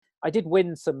I did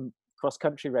win some cross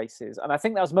country races, and I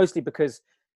think that was mostly because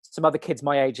some other kids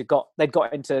my age they'd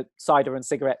got into cider and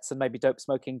cigarettes and maybe dope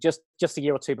smoking just a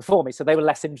year or two before me, so they were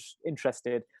less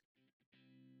interested.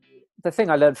 The thing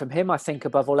I learned from him, I think,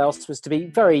 above all else, was to be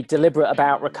very deliberate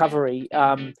about recovery.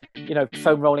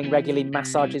 Foam rolling regularly,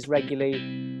 massages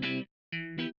regularly.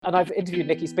 And I've interviewed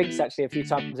Nikki Spinks actually a few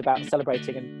times about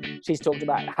celebrating, and she's talked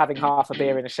about having half a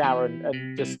beer in a shower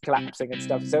and just collapsing and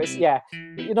stuff. So it's, yeah,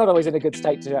 you're not always in a good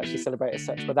state to actually celebrate as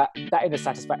such, but that inner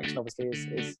satisfaction obviously is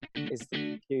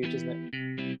huge, isn't it?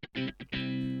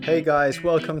 Hey guys,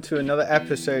 welcome to another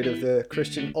episode of the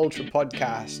Christian Ultra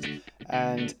Podcast.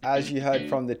 And as you heard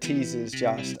from the teasers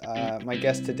my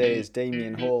guest today is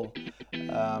Damien Hall,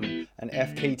 an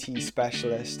FKT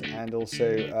specialist, and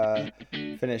also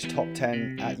finished top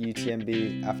 10 at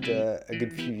UTMB after a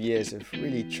good few years of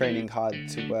really training hard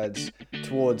towards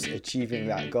achieving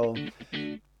that goal.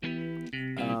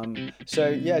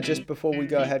 Just before we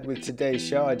go ahead with today's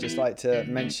show, I'd just like to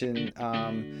mention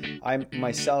I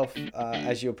myself,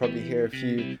 as you'll probably hear a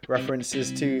few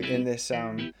references to in this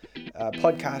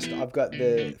podcast, I've got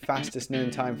the fastest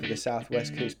known time for the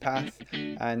Southwest Coast Path,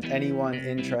 and anyone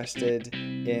interested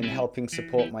in helping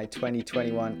support my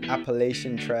 2021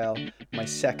 Appalachian Trail, my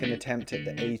second attempt at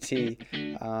the AT.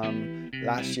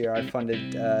 Last year I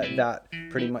funded that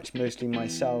pretty much mostly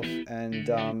myself,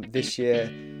 and this year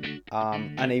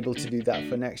unable to do that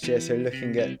for next year, so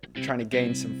looking at trying to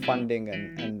gain some funding,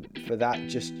 and for that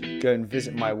just go and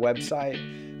visit my website,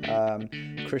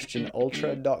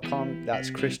 christianultra.com. That's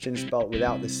Christian spelled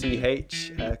without the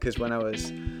CH, because when I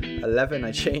was 11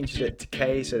 I changed it to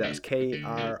K, so that's Kristian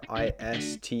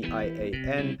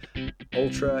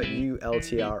ultra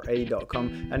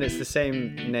ultra.com, and it's the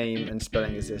same name and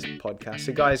spelling as this podcast.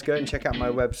 So guys, go and check out my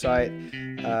website,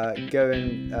 go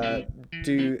and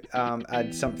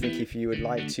add something if you would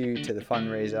like to the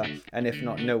fundraiser, and if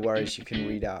not, no worries, you can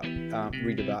read about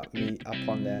me up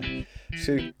on there.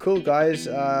 So cool guys,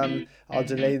 I'll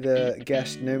delay the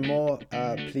guest no more.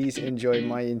 Please enjoy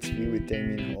my interview with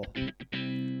Damien Hall.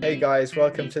 Hey guys,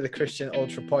 welcome to the Christian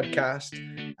Ultra Podcast,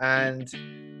 and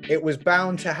it was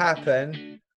bound to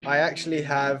happen. I actually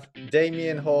have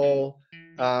Damien Hall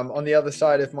on the other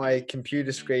side of my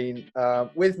computer screen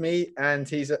with me, and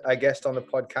he's a guest on the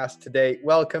podcast today.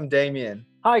 Welcome, Damien.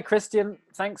 Hi, Christian.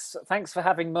 Thanks for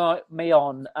having me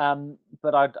on.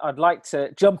 But I'd like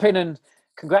to jump in and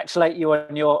congratulate you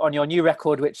on your new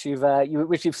record, which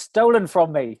you've stolen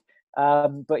from me.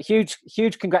 But huge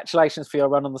congratulations for your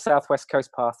run on the Southwest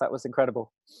Coast Path. That was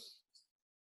incredible.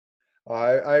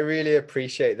 I really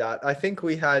appreciate that. I think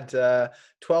we had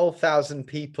 12,000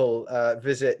 people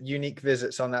visit unique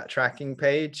visits on that tracking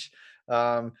page.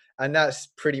 And that's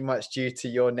pretty much due to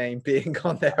your name being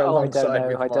on there alongside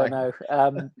with mine. I don't know.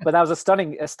 But that was a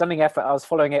stunning effort. I was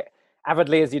following it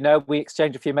avidly, as you know. We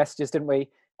exchanged a few messages, didn't we?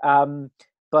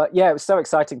 But yeah, it was so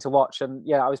exciting to watch, and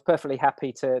yeah, I was perfectly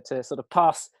happy to sort of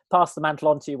pass the mantle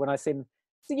on to you when I seen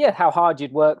how hard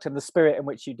you'd worked and the spirit in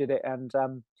which you did it, and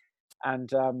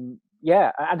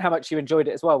how much you enjoyed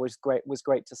it as well was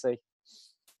great to see.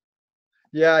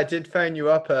 Yeah, I did phone you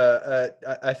up.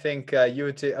 I think you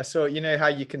were I saw, how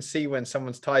you can see when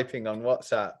someone's typing on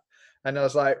WhatsApp, and I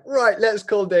was like, right, let's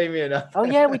call Damien up. Oh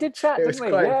yeah, we did chat. It was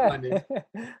quite funny.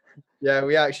 Yeah,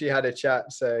 we actually had a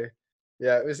chat. So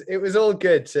yeah, it was all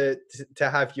good to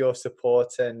have your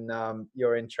support and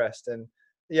your interest, and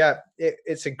yeah,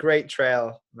 it's a great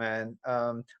trail, man.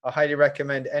 I highly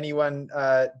recommend anyone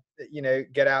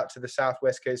get out to the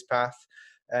Southwest Coast Path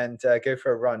and go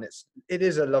for a run. It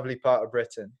is a lovely part of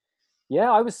Britain.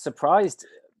 Yeah, I was surprised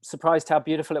how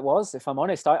beautiful it was, if I'm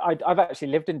honest. I've actually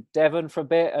lived in Devon for a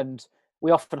bit, and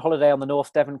we often holiday on the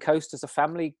North Devon coast as a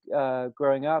family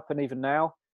growing up, and even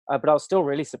now. But I was still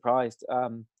really surprised.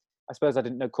 I suppose I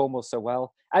didn't know Cornwall so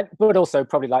well, but also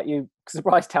probably like you,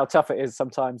 surprised how tough it is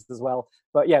sometimes as well.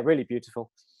 But yeah, really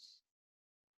beautiful.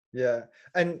 Yeah,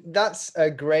 and that's a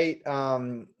great.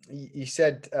 You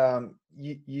said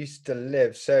you used to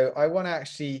live, so I want to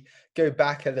actually go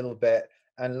back a little bit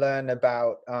and learn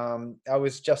about. I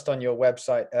was just on your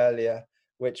website earlier,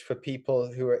 which for people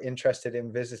who are interested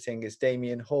in visiting is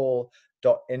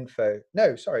damienhall.info.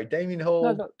 No, sorry,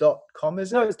 damienhall.com,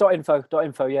 is it? No, it's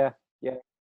 .info, yeah.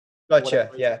 Gotcha.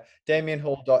 Yeah,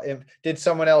 damienhall.info. Did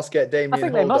someone else get Damien? I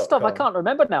think they must have. I can't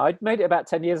remember now. I made it about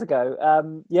 10 years ago.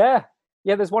 Yeah.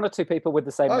 There's one or two people with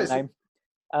the same name.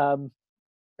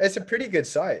 It's a pretty good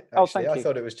site, actually. Thank you. I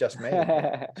thought it was just me.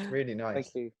 It's really nice.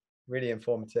 Thank you. Really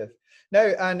informative.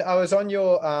 No, and I was on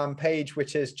your page,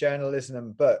 which is Journalism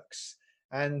and Books,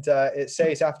 and it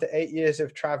says after 8 years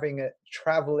of traveling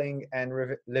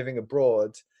and living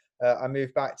abroad, I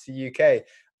moved back to the UK.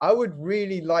 I would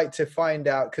really like to find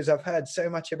out, because I've heard so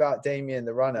much about Damien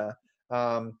the runner.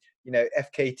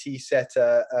 FKT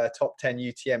setter, top 10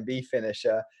 UTMB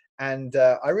finisher, and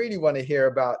I really want to hear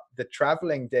about the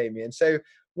traveling Damien. So,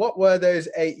 what were those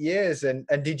 8 years, and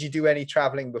did you do any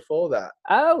traveling before that?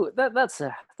 Oh, that's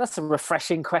a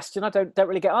refreshing question. I don't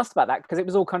really get asked about that because it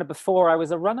was all kind of before I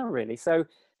was a runner, really. So,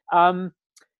 um,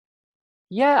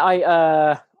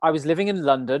 yeah, I was living in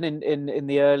London in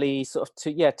the early sort of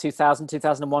 2000,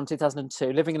 2001,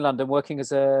 2002, living in London, working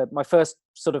as my first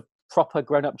sort of proper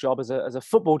grown-up job as a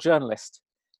football journalist.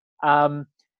 Um,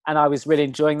 and I was really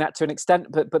enjoying that to an extent,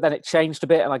 but then it changed a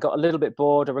bit and I got a little bit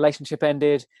bored, a relationship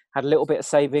ended, had a little bit of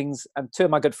savings, and two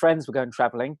of my good friends were going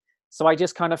traveling. So I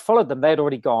just kind of followed them. They had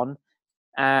already gone,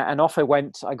 and off I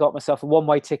went. I got myself a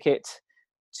one-way ticket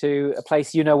to a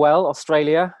place you know well,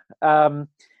 Australia.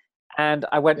 And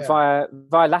I went Yeah.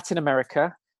 via Latin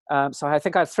America. So I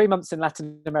think I had 3 months in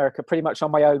Latin America, pretty much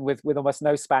on my own with almost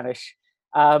no Spanish,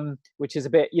 which is a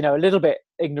bit, a little bit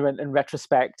ignorant in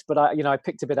retrospect. But I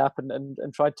picked a bit up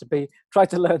and tried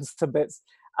to learn some bits.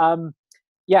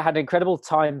 Yeah, had an incredible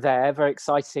time there. Very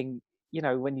exciting.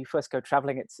 When you first go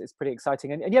traveling, it's pretty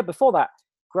exciting. And yeah, before that,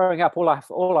 growing up, all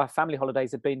our family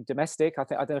holidays had been domestic. I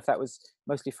don't know if that was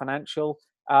mostly financial.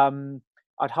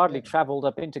 I'd hardly Yeah. travelled.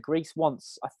 I've been to Greece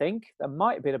once, I think. There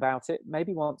might have been about it,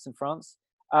 maybe once in France.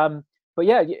 But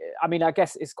yeah, I mean, I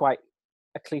guess it's quite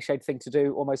a cliched thing to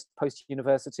do, almost post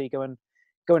university, go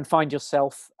and find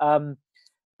yourself.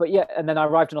 But yeah, and then I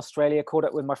arrived in Australia, caught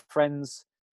up with my friends.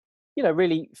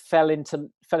 Really fell in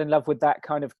love with that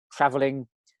kind of traveling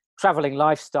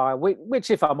lifestyle,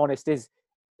 which, if I'm honest, is,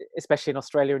 especially in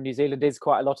Australia and New Zealand, is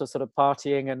quite a lot of sort of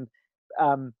partying and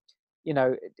um,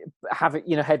 having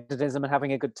hedonism and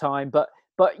having a good time, but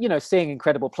seeing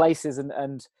incredible places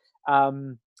and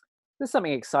there's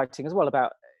something exciting as well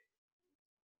about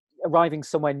arriving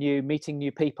somewhere new, meeting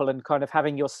new people, and kind of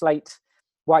having your slate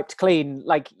wiped clean.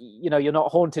 Like, you're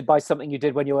not haunted by something you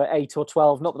did when you were 8 or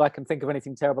 12. Not that I can think of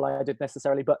anything terrible I did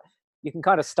necessarily, but you can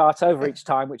kind of start over each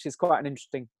time, which is quite an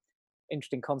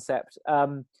interesting concept.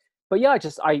 But yeah,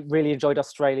 I really enjoyed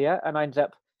Australia, and I ended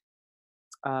up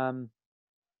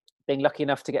being lucky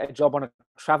enough to get a job on a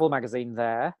travel magazine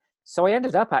there. So I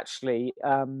ended up actually,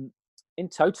 in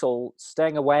total,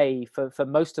 staying away for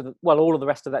most of all of the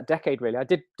rest of that decade. Really, I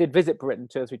did visit Britain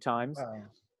 2 or 3 times. Wow.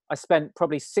 I spent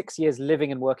probably 6 years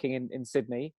living and working in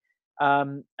Sydney,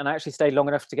 and I actually stayed long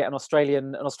enough to get an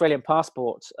Australian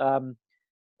passport.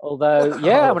 Although,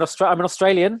 yeah, Wow. I'm an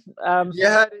Australian. You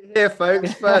heard it here,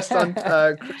 folks. First on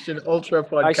Christian Ultra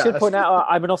podcast. I should point out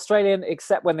I'm an Australian,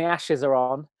 except when the Ashes are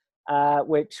on,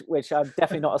 which I'm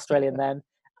definitely not Australian then.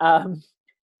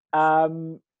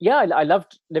 Yeah, I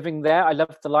loved living there. I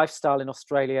loved the lifestyle in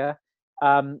Australia.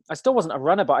 I still wasn't a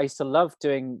runner, but I used to love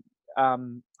doing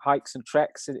hikes and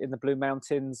treks in the Blue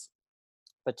Mountains,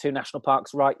 the 2 national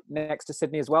parks right next to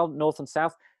Sydney as well, north and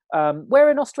south. Where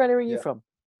in Australia are you Yeah. from?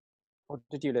 Or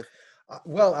did you live?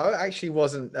 Well, I actually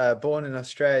wasn't born in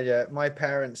Australia. My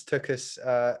parents took us,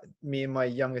 me and my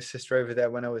youngest sister, over there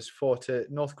when I was 4 to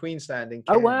North Queensland in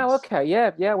Oh Cairns. wow, okay,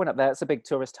 yeah, I went up there. It's a big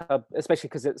tourist hub, especially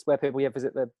because it's where people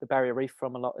visit the Barrier Reef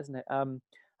from a lot, isn't it?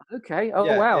 Okay. Oh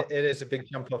Yeah, wow, it is a big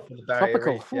jump off for the Barrier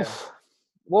tropical. Reef. Yeah,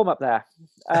 Warm up there.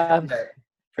 yeah,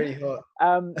 pretty hot.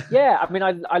 Yeah, I mean,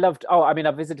 I loved. Oh, I mean,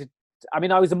 I visited. I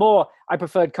mean, I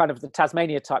preferred kind of the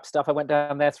Tasmania type stuff. I went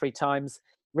down there 3 times.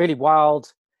 Really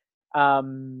wild,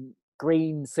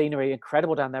 green scenery,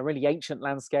 incredible down there. Really ancient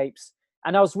landscapes,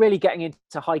 and I was really getting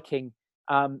into hiking.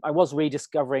 I was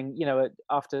rediscovering,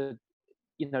 after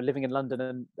living in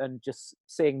London and just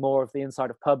seeing more of the inside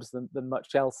of pubs than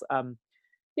much else.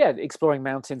 Yeah, exploring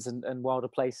mountains and wilder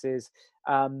places.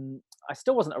 I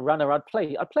still wasn't a runner. I'd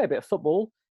play a bit of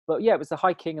football, but yeah, it was the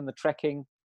hiking and the trekking.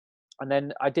 And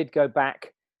then I did go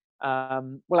back. I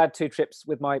had 2 trips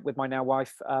with my now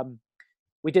wife.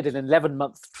 We did an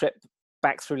 11-month trip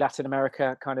back through Latin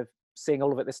America, kind of seeing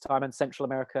all of it this time, and Central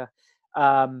America.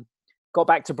 Got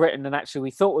back to Britain, and actually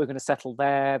we thought we were going to settle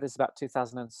there. This is about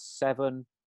 2007.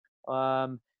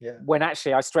 Yeah. When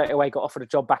actually I straight away got offered a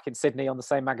job back in Sydney on the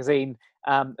same magazine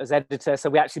as editor. So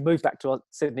we actually moved back to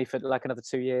Sydney for like another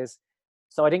 2 years.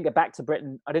 So I didn't get back to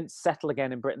Britain. I didn't settle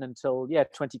again in Britain until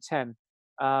 2010.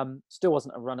 Still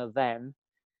wasn't a runner then,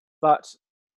 but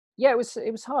yeah, it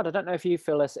was hard. I don't know if you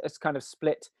feel as kind of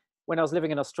split. When I was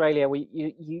living in Australia,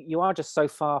 you are just so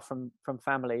far from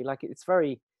family. Like it's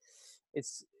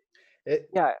It,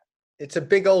 yeah. it's a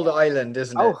big old island,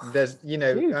 isn't it? Oh, There's,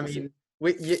 huge. I mean,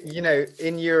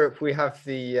 in Europe we have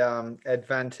the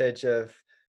advantage of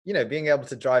being able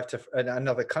to drive to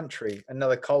another country,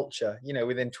 another culture,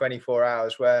 within 24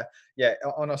 hours, where, yeah,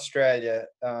 on Australia,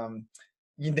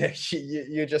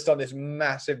 you're just on this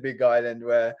massive big island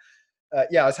where, I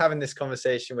was having this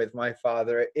conversation with my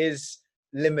father. It is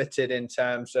limited in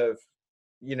terms of,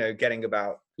 getting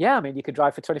about. Yeah, I mean, you could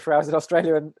drive for 24 hours in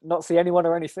Australia and not see anyone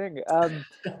or anything.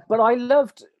 But I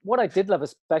loved, what I did love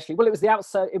especially, well, it was the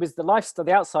outside, it was the lifestyle,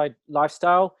 the outside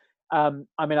lifestyle. I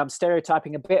mean, I'm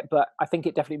stereotyping a bit, but I think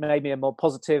it definitely made me a more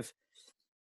positive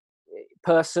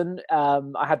person.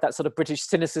 I had that sort of British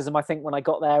cynicism, I think, when I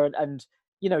got there, and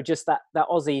just that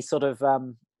Aussie sort of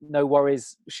no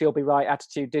worries, she'll be right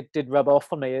attitude did rub off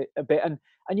on me a bit, and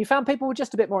you found people were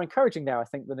just a bit more encouraging there, I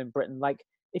think, than in Britain. Like,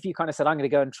 if you kind of said, I'm going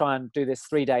to go and try and do this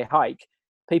 3-day hike,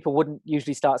 people wouldn't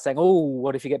usually start saying, oh,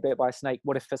 what if you get bit by a snake?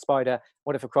 What if a spider?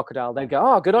 What if a crocodile? They'd go,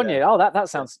 oh, good on you. Oh, that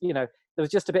sounds, there was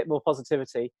just a bit more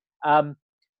positivity. But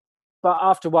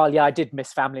after a while, yeah, I did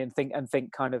miss family and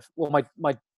think kind of, well,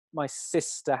 my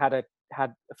sister had a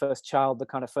first child, the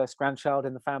kind of first grandchild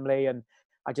in the family, and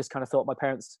I just kind of thought my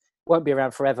parents won't be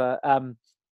around forever.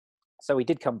 So we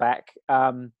did come back,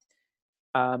 in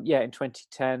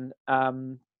 2010.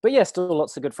 But yeah, still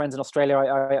lots of good friends in Australia.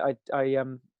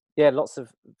 Lots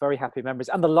of very happy memories,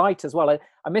 and the light as well.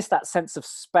 I miss that sense of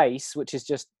space, which is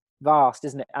just vast,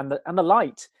 isn't it? And the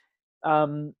light.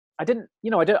 I've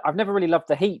never really loved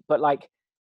the heat, but like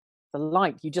the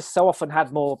light, you just so often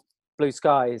had more blue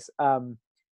skies. And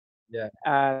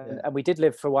we did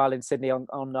live for a while in Sydney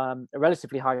on a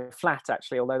relatively high flat,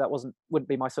 actually, although that wouldn't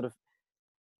be my sort of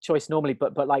choice normally,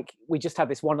 but like we just had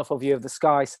this wonderful view of the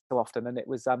sky so often, and it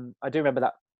was I do remember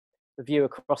that the view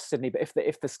across Sydney. But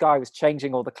if the sky was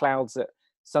changing, or the clouds at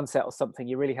sunset or something,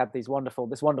 you really had this wonderful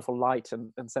light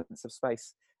and sense of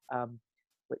space,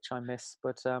 which I miss.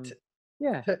 But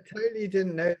yeah, Totally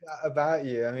didn't know that about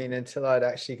you. I mean, until I'd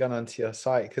actually gone onto your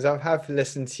site, because I have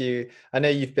listened to you. I know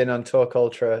you've been on Talk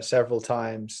Ultra several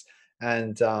times,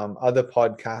 and other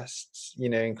podcasts,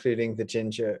 including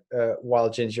the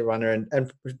Wild Ginger Runner,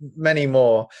 and many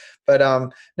more. But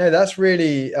no, that's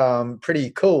really pretty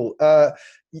cool.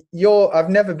 I've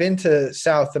never been to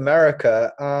South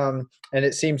America, and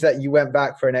it seems that you went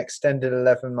back for an extended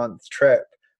 11-month trip,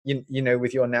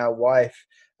 with your now wife.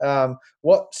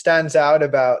 What stands out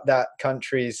about that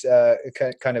country's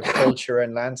kind of culture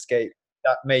and landscape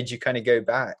that made you kind of go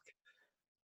back?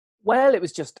 Well, it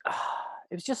was just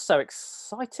so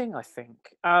exciting, I think.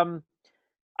 I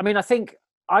mean, I think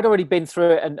I'd already been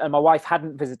through it, and my wife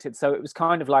hadn't visited, so it was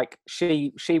kind of like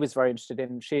she was very interested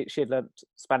in. She had learned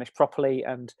Spanish properly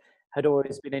and had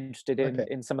always been interested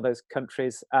in some of those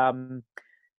countries.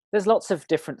 There's lots of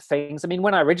different things. I mean,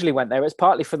 when I originally went there, it was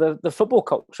partly for the football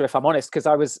culture, if I'm honest, because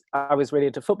I was really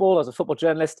into football. I was a football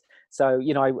journalist, so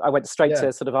I went straight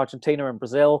to sort of Argentina and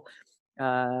Brazil.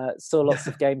 Saw lots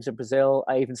of games in Brazil.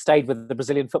 I even stayed with the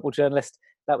Brazilian football journalist.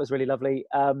 That was really lovely.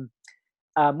 When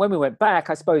we went back,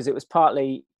 I suppose it was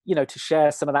partly, to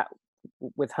share some of that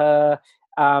with her.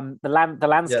 The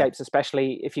landscapes,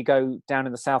 especially if you go down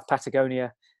in the South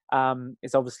Patagonia,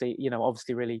 is obviously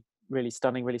really, really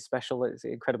stunning, really special. It's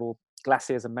incredible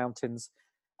glaciers and mountains.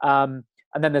 And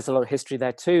then there's a lot of history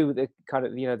there too. The kind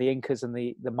of, the Incas and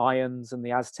the Mayans and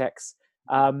the Aztecs.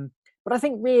 But I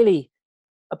think really,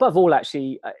 above all,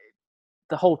 actually,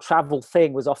 the whole travel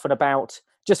thing was often about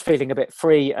just feeling a bit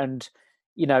free and,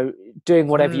 doing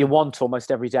whatever you want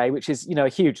almost every day, which is, a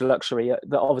huge luxury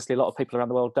that obviously a lot of people around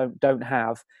the world don't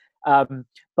have.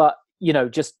 But,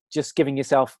 just giving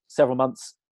yourself several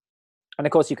months. And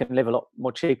of course, you can live a lot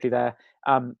more cheaply there.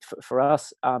 For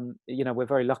us, we're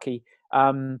very lucky.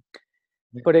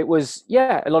 But it was,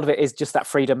 a lot of it is just that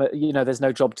freedom. There's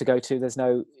no job to go to. There's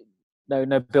no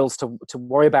bills to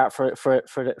worry about for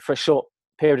a short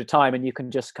period of time, and you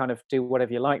can just kind of do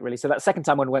whatever you like, really. So that second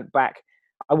time when I went back,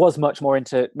 I was much more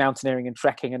into mountaineering and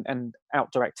trekking and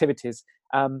outdoor activities.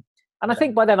 And I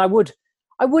think by then I would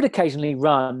occasionally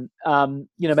run,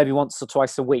 maybe once or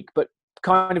twice a week, but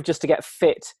kind of just to get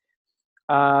fit,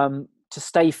 to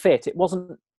stay fit. It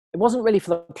wasn't really for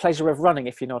the pleasure of running,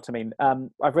 if you know what I mean.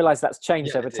 I've realized that's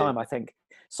changed over time, I think.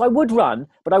 So I would run,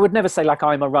 but I would never say like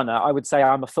I'm a runner. I would say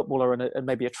I'm a footballer and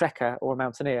maybe a trekker or a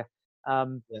mountaineer.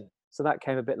 So that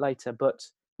came a bit later. But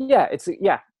yeah, it's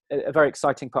a very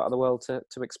exciting part of the world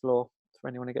to explore for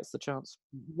anyone who gets the chance.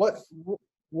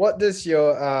 What does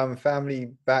your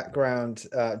family background?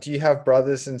 Do you have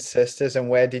brothers and sisters, and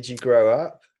where did you grow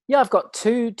up? Yeah, I've got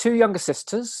two younger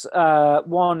sisters.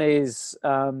 One is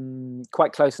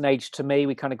quite close in age to me.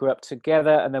 We kind of grew up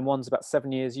together, and then one's about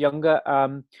 7 years younger.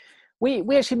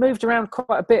 We actually moved around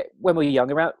quite a bit when we were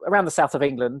young, around the south of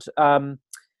England.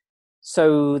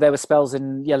 So there were spells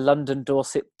in London,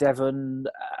 Dorset, Devon,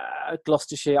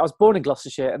 Gloucestershire. I was born in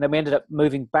Gloucestershire, and then we ended up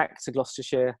moving back to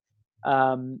Gloucestershire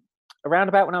around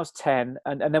about when I was 10,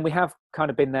 and then we have kind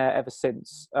of been there ever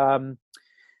since.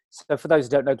 So for those who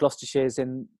don't know, Gloucestershire is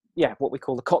in what we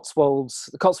call the Cotswolds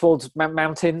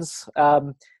Mountains.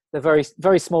 They're very,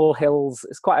 very small hills.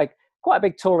 It's quite a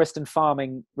big tourist and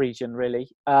farming region, really.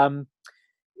 I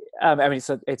mean,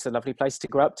 it's a lovely place to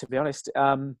grow up, to be honest.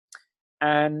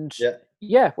 And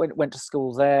went to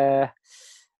school there.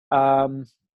 My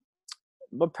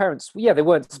parents, they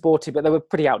weren't sporty, but they were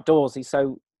pretty outdoorsy.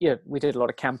 So we did a lot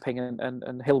of camping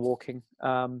and hill walking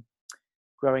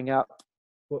growing up.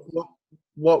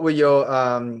 What were your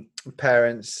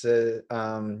parents'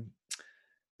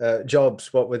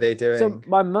 jobs? What were they doing? So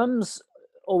my mum's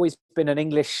always been an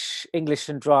English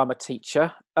and drama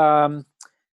teacher.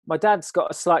 My dad's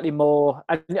got a slightly more,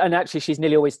 and actually she's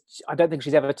nearly always, I don't think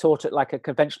she's ever taught at like a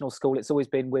conventional school. It's always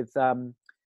been with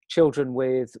children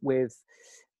with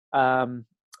I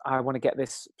want to get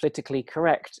this politically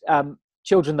correct,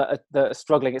 children that are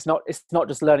struggling. It's not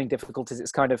just learning difficulties.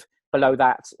 It's kind of below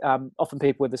that. Often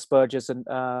people with Asperger's and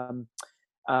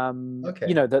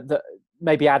that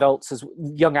maybe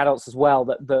young adults as well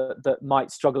that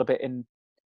might struggle a bit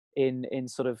in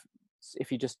sort of,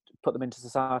 if you just put them into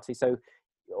society. So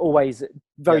always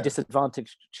very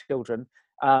disadvantaged children.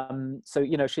 So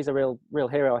she's a real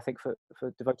hero, I think, for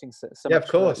devoting so much. Of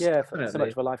course, so much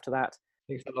of her life to that.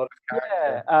 Takes a lot of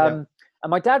character. And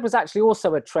my dad was actually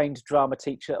also a trained drama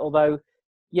teacher, although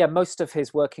most of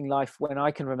his working life, when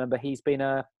I can remember, he's been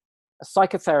a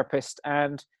psychotherapist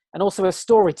and also a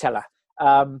storyteller,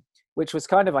 which was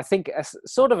kind of, I think, a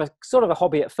sort of a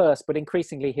hobby at first, but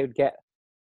increasingly he would get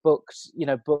books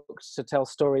to tell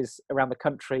stories around the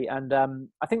country, and I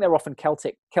think they're often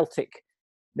Celtic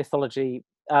mythology.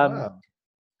 Wow.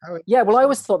 Well, I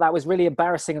always thought that was really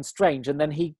embarrassing and strange, and then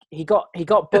he got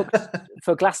booked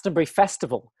for Glastonbury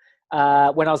Festival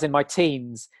when I was in my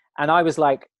teens, and I was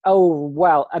like, oh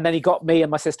well, and then he got me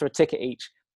and my sister a ticket each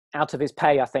out of his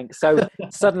pay, I think. So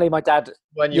suddenly my dad,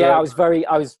 I was very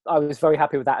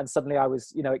happy with that, and suddenly I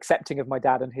was accepting of my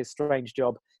dad and his strange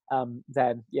job.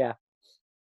 Then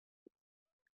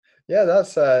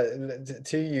that's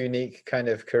two unique kind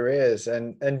of careers.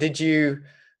 And did you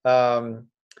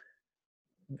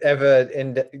ever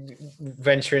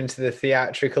venture into the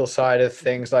theatrical side of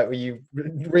things? Like, were you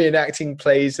reenacting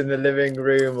plays in the living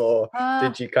room, or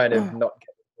did you kind of not get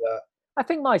into that? I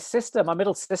think my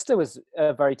middle sister was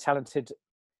a very talented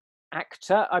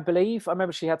actor, I believe. I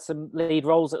remember she had some lead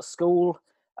roles at school.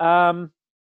 I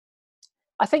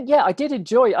think I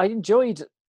enjoyed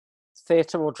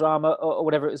theatre or drama or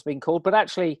whatever it was being called, but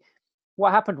actually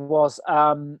what happened was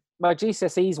my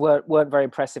GCSEs weren't very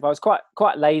impressive. I was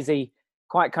quite lazy,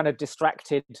 quite kind of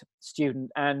distracted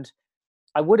student, and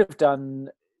I would have done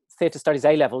theatre studies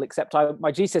A-level, except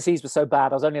my GCSEs were so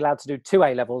bad I was only allowed to do 2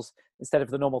 A-levels instead of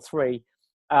the normal 3,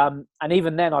 and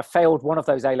even then I failed one of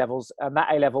those A-levels, and that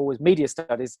A-level was media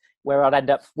studies, where I'd end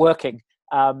up working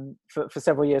for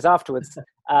several years afterwards,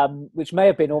 which may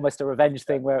have been almost a revenge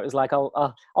thing, where it was like,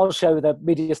 I'll show the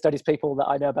media studies people that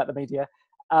I know about the media.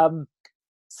 I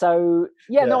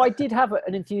did have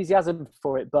an enthusiasm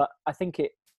for it, but I think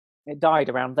it died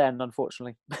around then,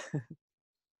 unfortunately.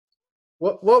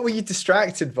 What were you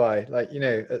distracted by? Like,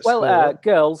 at school?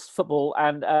 Girls, football,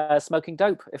 and smoking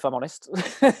dope, if I'm honest. Love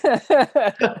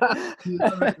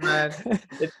it, man.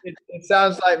 It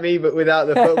sounds like me, but without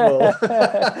the football.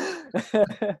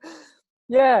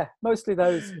 Mostly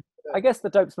those. I guess the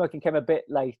dope smoking came a bit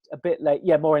late.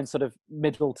 Yeah, more in sort of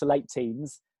middle to late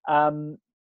teens. I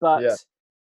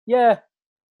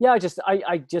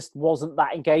just wasn't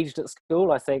that engaged at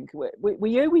school, I think. Were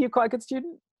you? Were you quite a good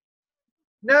student?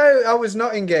 No, I was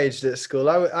not engaged at school.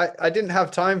 I didn't have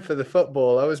time for the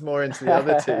football. I was more into the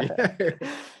other two.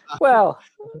 Well,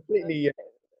 completely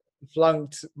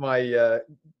flunked my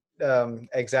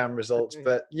exam results,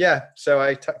 but so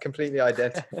I completely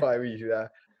identify with you there.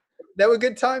 There were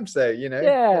good times though,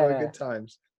 there were good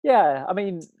times. I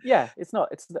mean,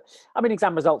 I mean,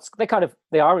 exam results,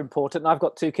 they are important, and I've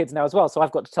got 2 kids now as well, so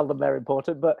I've got to tell them they're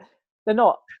important, but they're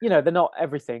not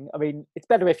everything. I mean, it's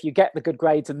better if you get the good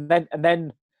grades and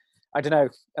then I don't know,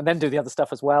 and then do the other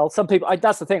stuff as well. Some people,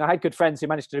 that's the thing, I had good friends who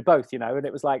managed to do both, and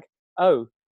it was like, oh,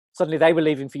 suddenly they were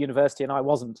leaving for university and I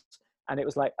wasn't, and it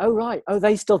was like, oh right, oh,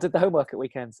 they still did the homework at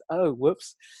weekends, oh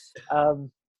whoops.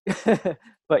 But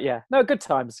good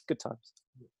times.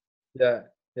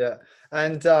 Yeah.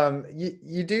 And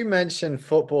you do mention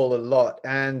football a lot,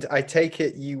 and I take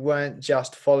it you weren't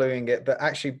just following it, but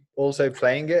actually also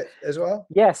playing it as well?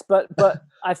 Yes, but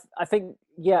I think,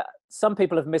 yeah, some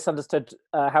people have misunderstood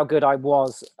how good I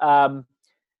was.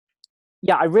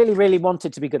 Yeah, I really really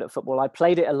wanted to be good at football. I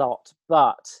played it a lot,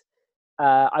 but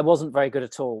I wasn't very good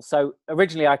at all. So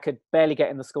originally, I could barely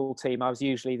get in the school team. I was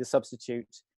usually the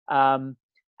substitute. Um,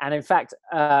 and in fact,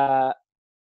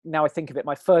 now I think of it,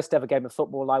 my first ever game of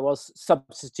football, I was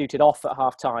substituted off at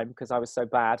half time because I was so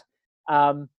bad.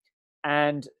 Um,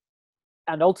 and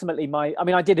and ultimately, I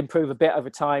mean, I did improve a bit over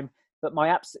time, but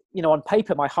on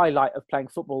paper, my highlight of playing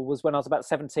football was when I was about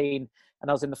 17 and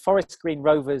I was in the Forest Green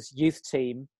Rovers youth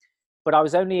team. But I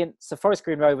was only in, so Forest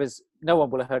Green Rovers, no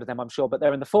one will have heard of them, I'm sure, but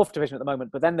they're in the fourth division at the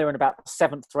moment, but then they're in about the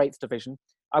seventh or eighth division.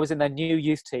 I was in their new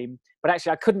youth team, but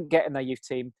actually I couldn't get in their youth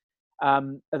team at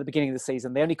the beginning of the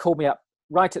season. They only called me up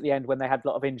right at the end when they had a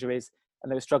lot of injuries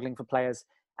and they were struggling for players.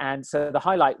 And so the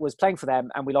highlight was playing for them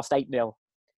and we lost 8-0.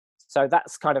 So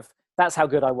that's how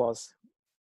good I was.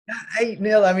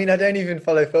 8-0. I mean, I don't even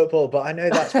follow football, but I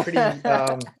know that's pretty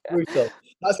brutal.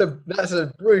 That's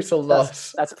a brutal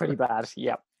loss. That's pretty bad.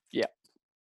 Yeah. Yeah.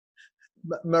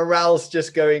 Morale's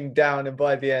just going down, and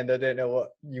by the end, I don't know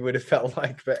what you would have felt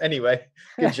like. But anyway,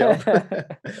 good job.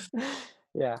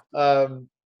 Yeah.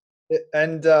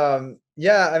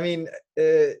 Yeah, I mean,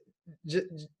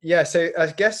 yeah. So I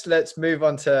guess let's move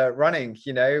on to running.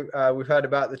 We've heard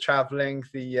about the traveling,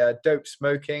 the dope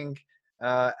smoking,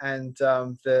 and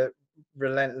the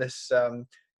relentless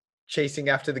chasing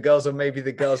after the girls, or maybe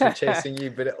the girls were chasing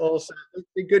you. But it also it's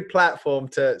a good platform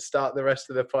to start the rest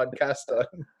of the podcast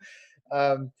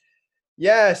on.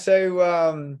 Yeah.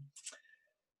 So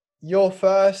your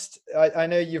first, I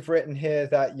know you've written here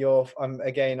that you're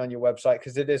again on your website,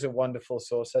 because it is a wonderful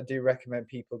source. I do recommend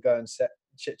people go and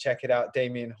check it out,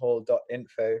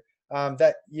 damianhall.info.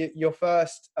 That your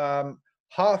first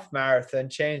half marathon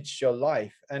changed your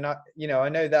life. And I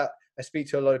know that I speak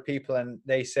to a lot of people and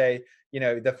they say,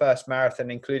 the first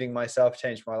marathon, including myself,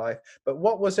 changed my life. But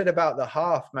what was it about the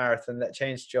half marathon that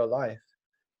changed your life?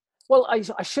 Well, I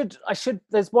should.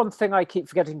 There's one thing I keep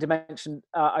forgetting to mention.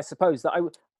 I suppose that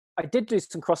I did do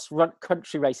some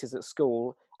country races at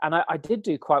school, and I did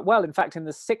do quite well. In fact, in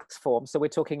the sixth form, so we're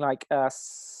talking like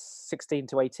 16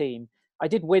 to 18, I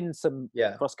did win some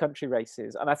cross country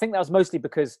races, and I think that was mostly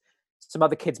because some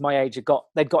other kids my age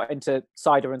they'd got into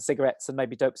cider and cigarettes and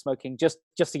maybe dope smoking just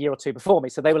a year or two before me,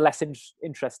 so they were less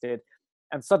interested.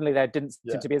 And suddenly there didn't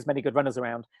seem to be as many good runners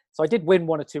around. So I did win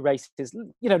one or two races,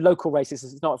 local races.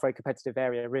 It's not a very competitive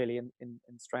area really in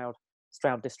Stroud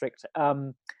district.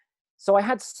 So I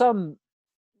had some,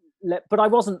 but I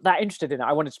wasn't that interested in it.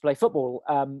 I wanted to play football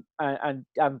and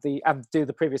do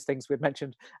the previous things we'd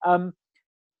mentioned.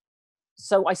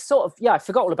 So I sort of, I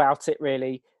forgot all about it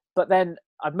really. But then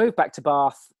I'd moved back to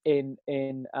Bath in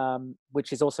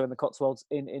which is also in the Cotswolds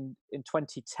in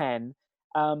 2010.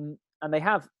 And they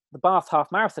have the Bath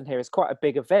Half Marathon here is quite a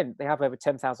big event. They have over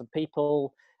 10,000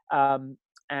 people.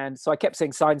 And so I kept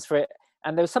seeing signs for it.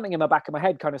 And there was something in the back of my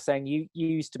head kind of saying, you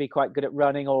used to be quite good at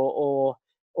running, or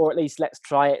at least let's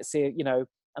try it, see, and I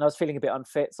was feeling a bit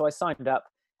unfit. So I signed up.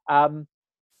 And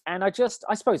I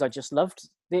suppose I just loved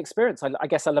the experience. I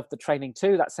guess I loved the training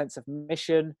too, that sense of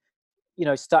mission,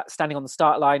 standing on the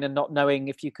start line and not knowing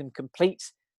if you can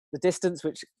complete the distance,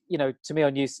 which, to me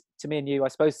and you, I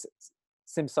suppose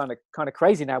seems kind of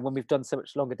crazy now when we've done so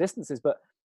much longer distances, but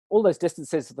all those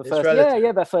distances for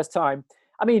the their first time.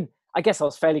 I mean, I guess I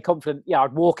was fairly confident. Yeah,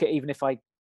 I'd walk it even if I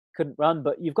couldn't run,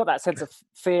 but you've got that sense of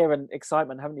fear and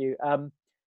excitement, haven't you? And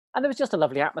there was just a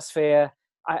lovely atmosphere.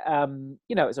 It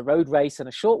was a road race and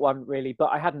a short one really, but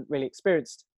I hadn't really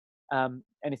experienced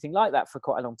anything like that for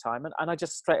quite a long time. And I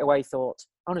just straight away thought,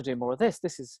 I want to do more of this.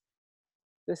 This is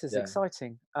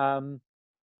exciting.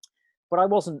 But I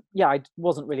wasn't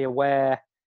really aware.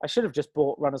 I should have just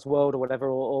bought Runner's World or whatever,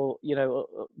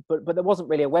 but there wasn't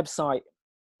really a website,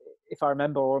 if I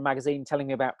remember, or a magazine telling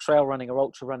me about trail running or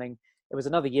ultra running. It was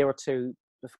another year or two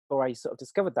before I sort of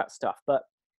discovered that stuff. But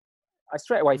I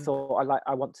straight away thought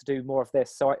I want to do more of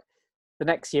this. So the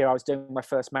next year I was doing my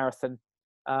first marathon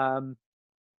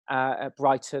at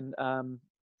Brighton,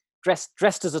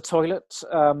 dressed as a toilet.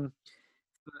 For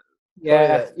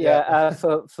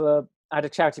I had a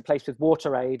charity place with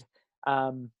WaterAid,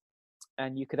 and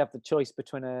you could have the choice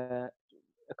between a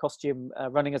costume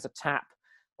running as a tap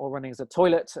or running as a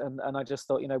toilet, and I just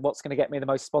thought, what's going to get me the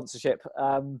most sponsorship?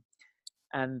 And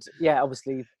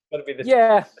obviously,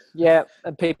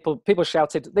 and people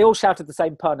shouted. They all shouted the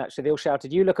same pun. Actually, they all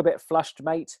shouted, "You look a bit flushed,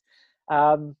 mate."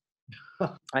 I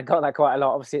got that quite a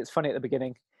lot. Obviously, it's funny at the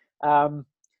beginning.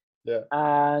 Yeah.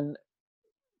 And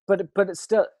but it's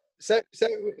still. So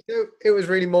it was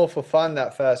really more for fun,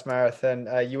 that first marathon.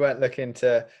 You weren't looking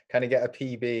to kind of get a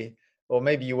PB, or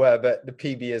maybe you were, but the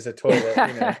PB is a toilet,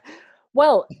 you know.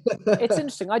 Well, it's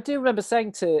interesting. I do remember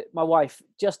saying to my wife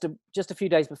just a few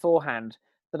days beforehand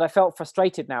that I felt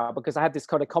frustrated now because I had this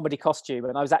kind of comedy costume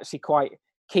and I was actually quite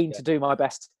keen Yeah. to do my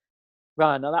best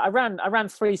run. And I ran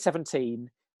 3:17,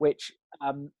 which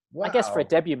I guess for a Wow.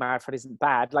 debut marathon isn't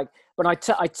bad. Like, but I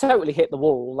totally hit the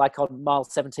wall, like on mile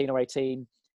 17 or 18.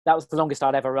 That was the longest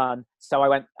I'd ever run. So I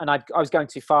went, and I was going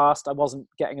too fast. I wasn't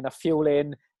getting enough fuel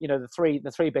in. You know, the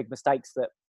three big mistakes that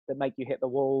make you hit the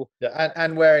wall. Yeah,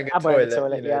 and wearing a I'm wearing the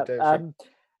toilet, toilet, you know, yeah. don't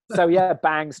forget. So yeah,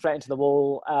 bang, straight into the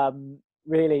wall.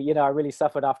 Really, you know, I really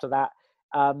suffered after that.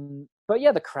 But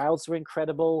yeah, the crowds were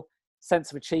incredible.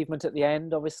 Sense of achievement at the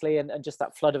end, obviously, and just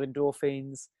that flood of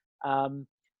endorphins.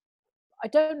 I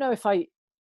don't know if I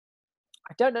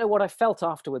don't know what I felt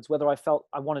afterwards, whether I felt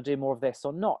I want to do more of this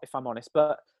or not, if I'm honest.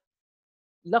 But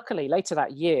luckily, later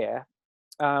that year,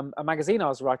 a magazine I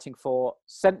was writing for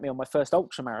sent me on my first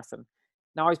ultra marathon.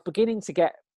 Now I was beginning to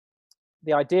get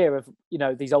the idea of, you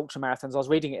know, these ultra marathons. I was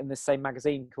reading it in this same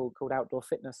magazine called Outdoor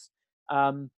Fitness,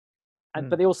 but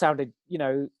they all sounded, you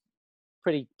know,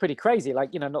 pretty crazy.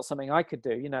 Like, you know, not something I could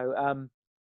do. You know,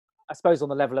 I suppose on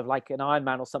the level of like an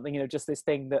Ironman or something. You know, just this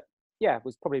thing that, yeah,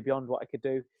 was probably beyond what I could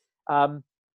do.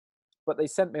 But they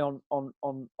sent me on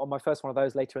my first one of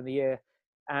those later in the year,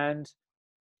 and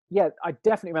yeah, I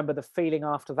definitely remember the feeling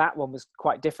after that one was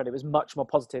quite different. It was much more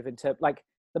positive into, like,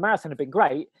 the marathon had been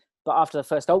great, but after the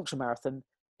first ultra marathon,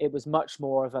 it was much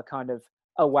more of a kind of,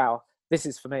 oh wow, this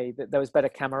is for me. There was better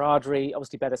camaraderie,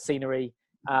 obviously better scenery.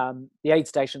 The aid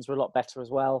stations were a lot better as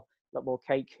well, a lot more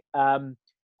cake.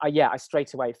 I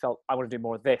straight away felt I want to do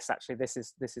more of this. Actually, this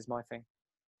is my thing.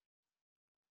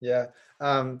 Yeah.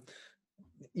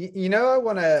 You know, I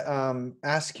want to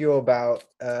ask you about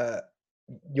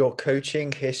your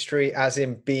coaching history, as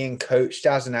in being coached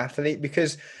as an athlete,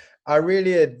 because I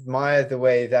really admire the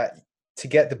way that to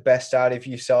get the best out of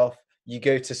yourself, you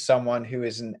go to someone who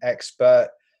is an expert,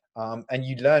 and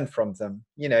you learn from them,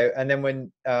 you know, and then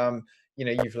when, you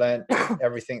know, you've learned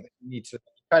everything that you need to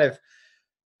kind of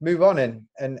move on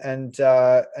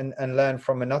and learn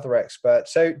from another expert.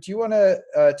 So do you want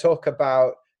to talk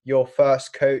about your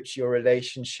first coach, your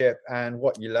relationship, and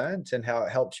what you learned and how it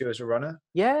helped you as a runner?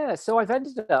 Yeah, so I've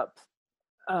ended up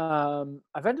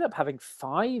having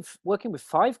working with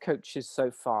 5 coaches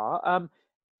so far.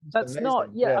 It's That's not,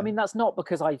 amazing. yeah, I Yeah. mean, that's not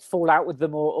because I fall out with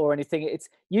them or anything. It's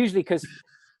usually because,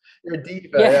 You're a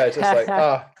diva. Yeah. Just like,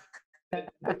 yeah,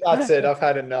 that's it. I've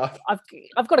had enough.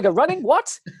 I've got to go running.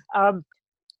 What? Um,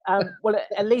 well,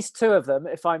 at least 2 of them,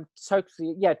 if I'm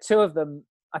totally, yeah, 2 of them,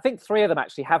 I think 3 of them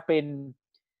actually have been,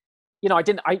 you know, I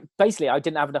didn't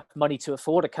have enough money to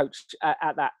afford a coach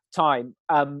at that time,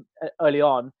 early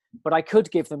on, but I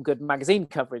could give them good magazine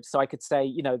coverage. So I could say,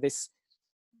 you know, this,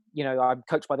 you know, I'm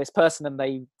coached by this person and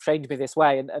they trained me this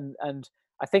way. And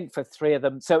I think for 3 of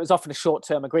them, so it was often a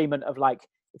short-term agreement of like,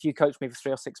 if you coach me for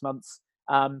 3 or 6 months,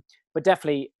 but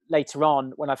definitely later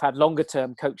on when I've had longer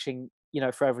term coaching, you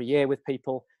know, for every year with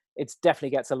people, it's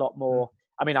definitely gets a lot more.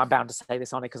 I mean, I'm bound to say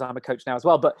this on it because I'm a coach now as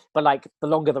well, but like the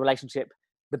longer the relationship,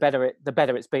 the better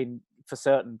it's been for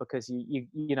certain, because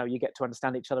you know, you get to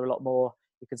understand each other a lot more.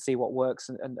 You can see what works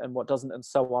and what doesn't and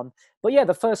so on. But yeah,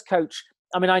 the first coach,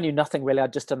 I mean, I knew nothing really.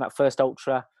 I'd just done that first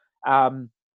ultra.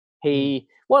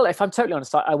 Well, if I'm totally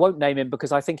honest, I won't name him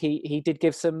because I think he did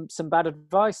give some bad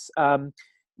advice,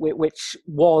 which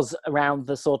was around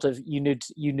the sort of you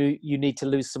need to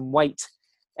lose some weight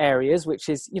areas, which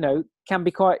is, you know, can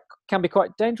be quite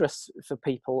dangerous for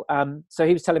people. So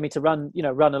he was telling me to run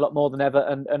a lot more than ever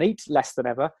and eat less than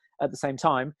ever at the same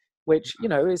time, which, you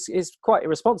know, is quite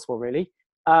irresponsible really.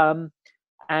 And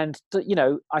you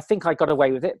know, I think I got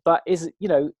away with it, but is, you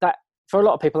know, that for a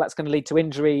lot of people that's going to lead to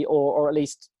injury or at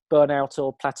least burnout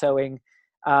or plateauing.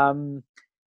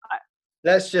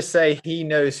 Let's just say he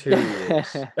knows who he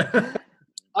is.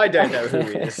 I don't know who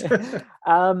he is.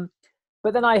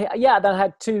 But then I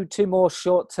had two more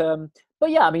short term.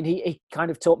 But yeah, I mean, he kind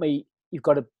of taught me you've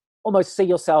got to almost see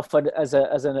yourself as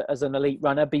an elite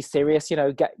runner. Be serious, you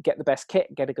know, get the best kit,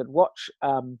 get a good watch.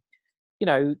 You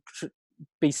know,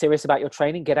 be serious about your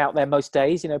training. Get out there most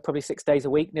days. You know, probably 6 days a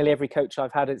week. Nearly every coach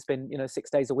I've had, it's been, you know, 6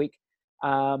 days a week.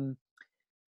 And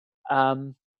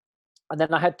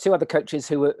then I had 2 other coaches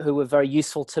who were very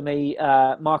useful to me.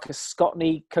 Marcus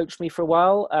Scotney coached me for a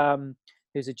while.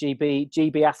 Who's a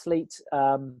GB athlete,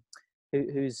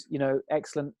 who's, you know,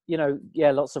 excellent, you know,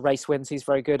 yeah, lots of race wins. He's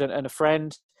very good and a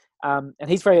friend. And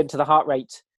he's very into the heart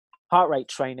rate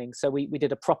training. So we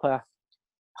did a proper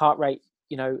heart rate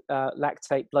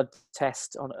lactate blood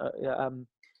test on,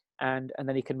 and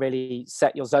then he can really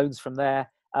set your zones from there.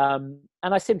 And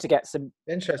I seem to get some.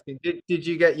 Interesting. Did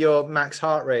you get your max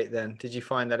heart rate then? Did you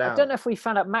find that out? I don't know if we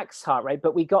found out max heart rate,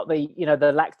 but we got the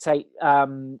the lactate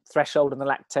threshold and the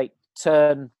lactate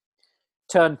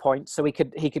turn point, so he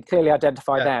could clearly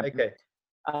identify them. Okay.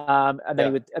 And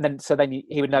then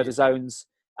he would know the zones,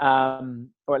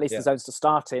 or at least the zones to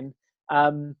start in.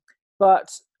 But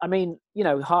I mean,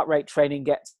 heart rate training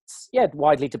gets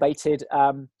widely debated.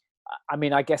 I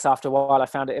mean, I guess after a while I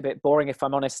found it a bit boring, if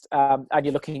I'm honest. And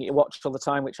you're looking at your watch all the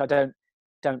time, which I don't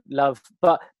love.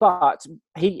 But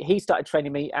he started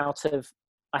training me out of,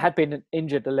 I had been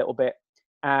injured a little bit,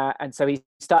 and so we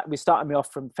started me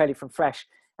off from fresh,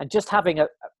 and just having a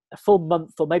full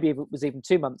month, or maybe it was even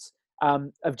 2 months,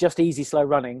 of just easy slow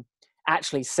running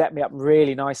actually set me up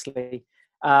really nicely.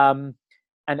 And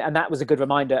that was a good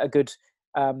reminder,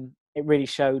 it really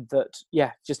showed that,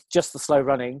 just the slow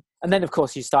running. And then, of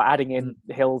course, you start adding in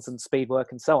hills and speed work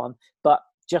and so on. But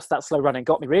just that slow running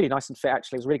got me really nice and fit,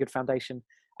 actually. It was a really good foundation.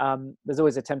 There's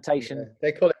always a temptation. Yeah.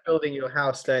 They call it building your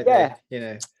house, don't they?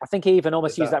 I think he even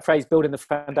almost used that phrase, building the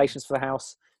foundations for the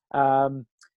house.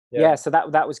 So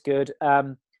that was good.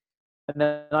 And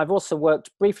then I've also worked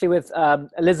briefly with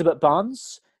Elizabeth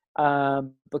Barnes,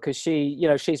 because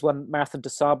she's won Marathon des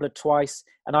Sables twice,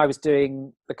 and I was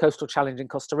doing the Coastal Challenge in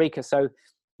Costa Rica. So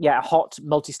a hot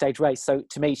multi-stage race. So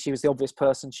to me, she was the obvious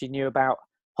person. She knew about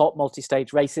hot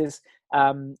multi-stage races,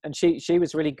 and she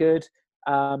was really good.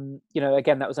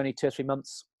 Again, that was only 2 or 3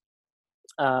 months,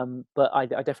 but I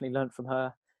definitely learned from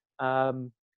her.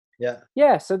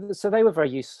 So they were very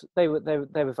useful. They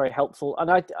were very helpful, and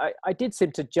I did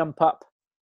seem to jump up,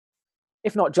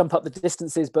 if not jump up the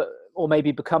distances, or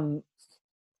maybe become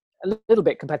a little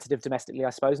bit competitive domestically, I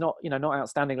suppose. Not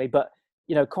outstandingly, but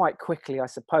quite quickly, I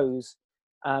suppose.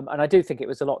 And I do think it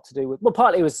was a lot to do with,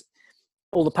 partly it was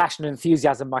all the passion and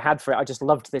enthusiasm I had for it. I just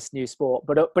loved this new sport,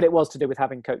 but it was to do with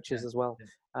having coaches as well.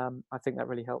 I think that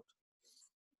really helped.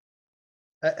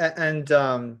 And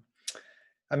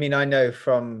I mean, I know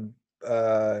from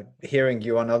hearing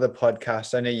you on other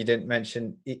podcasts, I know you didn't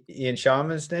mention Ian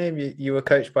Sharman's name. You were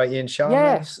coached by Ian Sharman.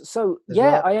 Yes. So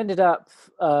I ended up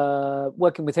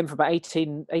working with him for about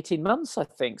 18 months, I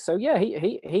think. So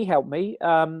he helped me,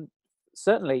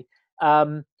 certainly.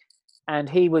 And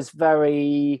he was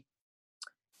the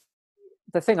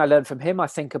thing I learned from him, I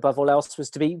think, above all else, was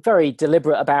to be very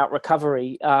deliberate about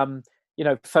recovery. Foam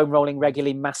rolling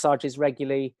regularly, massages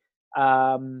regularly.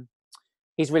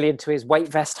 He's really into his weight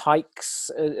vest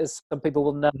hikes, as some people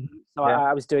will know. So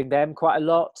I was doing them quite a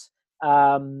lot,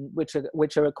 which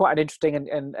are quite an interesting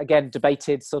and again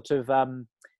debated sort of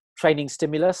training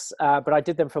stimulus. But I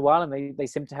did them for a while, and they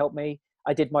seemed to help me.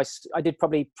 I did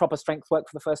probably proper strength work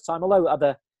for the first time, although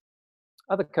other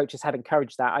coaches had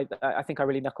encouraged that. I think I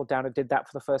really knuckled down and did that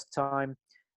for the first time.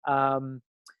 And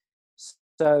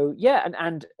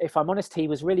if I'm honest, he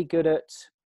was really good at.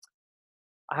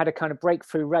 I had a kind of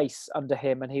breakthrough race under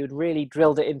him, and he would really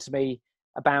drilled it into me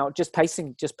about just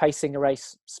pacing a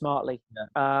race smartly.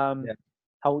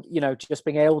 Just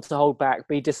being able to hold back,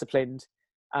 be disciplined.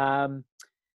 I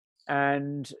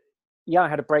had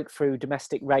a breakthrough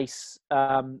domestic race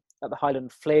at the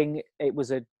Highland Fling. It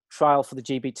was a trial for the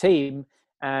GB team,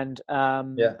 and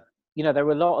there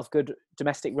were a lot of good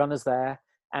domestic runners there,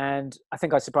 and I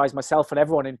think I surprised myself and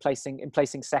everyone in placing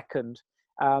second.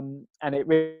 And it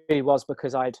really was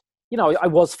because I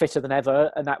was fitter than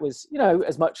ever, and that was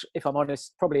as much, if I'm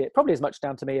honest, probably as much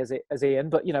down to me as Ian.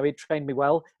 But he'd trained me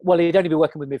well. He'd only been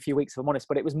working with me a few weeks, if I'm honest.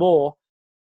 But it was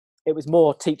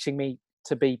more teaching me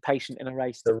to be patient in a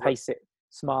race, to pace it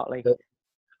smartly.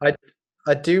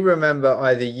 I do remember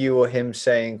either you or him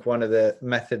saying one of the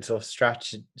methods or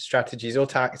strategies or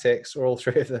tactics, or all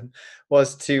three of them,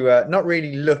 was to not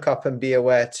really look up and be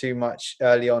aware too much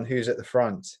early on who's at the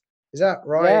front. Is that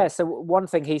right? Yeah. So one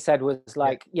thing he said was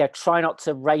like, try not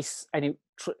to race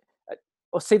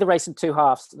or see the race in two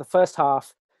halves. The first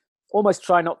half, almost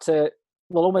try not to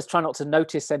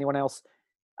notice anyone else.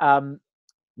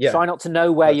 Try not to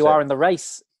know where you are in the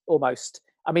race, almost.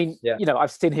 I mean,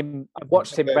 I've seen him, I've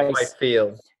watched him race. I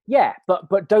feel. Yeah,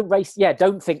 but don't race. Yeah,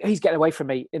 don't think he's getting away from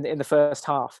me in the first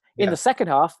half. In the second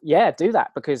half, do that,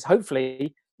 because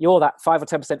hopefully you're that 5 or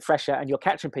 10% fresher and you're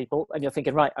catching people and you're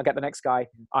thinking, right, I'll get the next guy.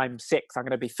 I'm sixth, I'm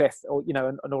going to be fifth, or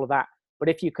and all of that. But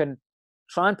if you can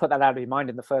try and put that out of your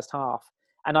mind in the first half,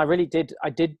 and I did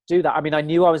do that. I mean, I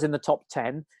knew I was in the top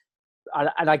 10,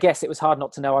 and I guess it was hard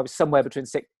not to know I was somewhere between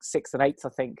sixth and eighth, I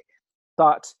think.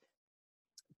 But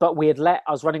I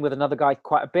was running with another guy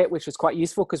quite a bit, which was quite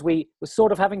useful, because we were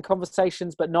sort of having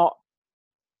conversations, but not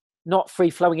not free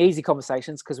flowing, easy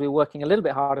conversations because we were working a little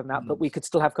bit harder than that, but we could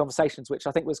still have conversations, which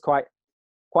I think was quite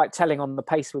telling on the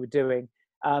pace we were doing.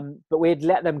 But we'd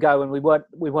let them go, and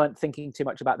we weren't thinking too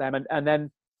much about them. And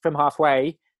then from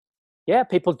halfway, yeah,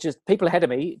 people ahead of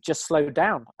me just slowed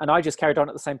down, and I just carried on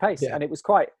at the same pace. Yeah. And it was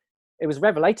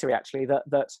revelatory actually that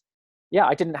yeah,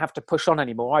 I didn't have to push on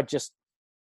anymore. I just,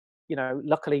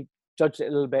 luckily judged it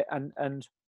a little bit, and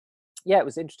yeah, it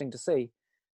was interesting to see.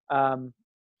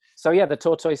 So yeah, the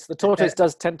tortoise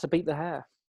does tend to beat the hare.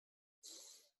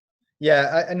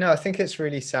 Yeah, I think it's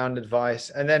really sound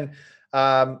advice. And then,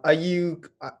 are you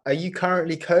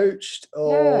currently coached,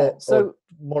 or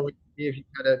more recently have you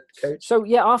had a coach? So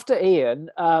yeah, after Ian,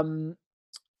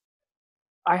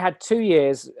 I had 2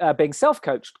 years being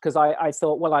self-coached because I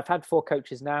thought, well, I've had 4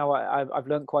 coaches now. I've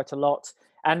learned quite a lot,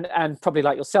 and probably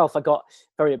like yourself, I got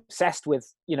very obsessed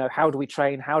with how do we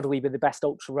train, how do we be the best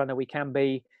ultra runner we can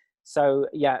be. So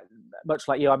yeah, much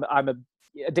like you, I'm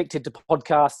addicted to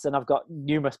podcasts, and I've got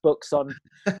numerous books on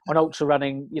ultra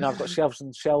running. I've got shelves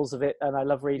and shelves of it, and I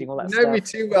love reading all that stuff. You know me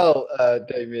too well,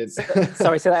 Damien.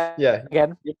 Sorry, say that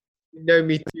again. You know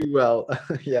me too well.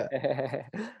 Yeah.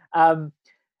 And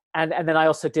then I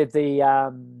also did the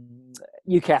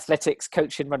UK Athletics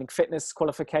Coaching Running Fitness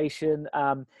qualification,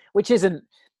 which isn't,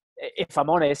 if I'm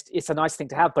honest, it's a nice thing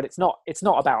to have, but it's not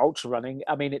about ultra running.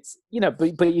 I mean, it's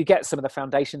but you get some of the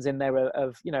foundations in there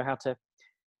of how to,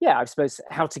 I suppose,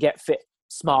 how to get fit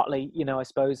smartly, I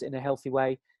suppose, in a healthy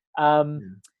way.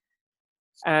 And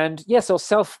yeah, so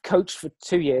self-coached for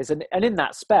 2 years, and in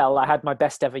that spell, I had my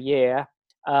best ever year,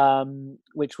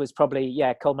 which was probably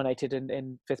culminated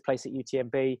in 5th place at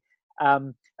UTMB.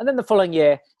 And then the following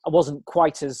year,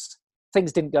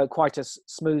 things didn't go quite as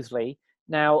smoothly.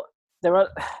 Now there are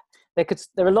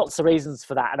lots of reasons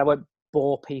for that, and I won't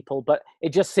bore people, but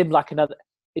it just seemed like,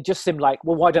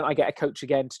 well, why don't I get a coach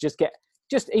again to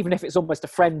just even if it's almost a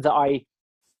friend that I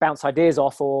bounce ideas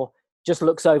off, or just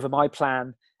looks over my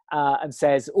plan and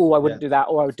says, oh, I wouldn't do that,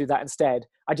 or I would do that instead.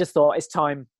 I just thought it's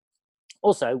time.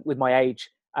 Also, with my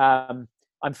age, I'm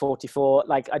 44.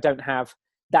 Like, I don't have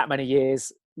that many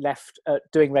years left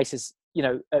doing races,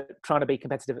 trying to be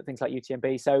competitive at things like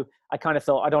UTMB. So I kind of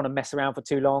thought, I don't want to mess around for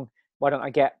too long. Why don't I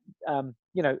get,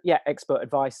 expert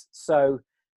advice? So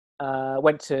I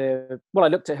looked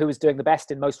at who was doing the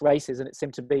best in most races, and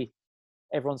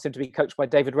everyone seemed to be coached by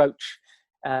David Roach,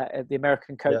 the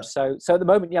American coach. Yeah. So at the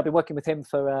moment, I've been working with him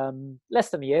for less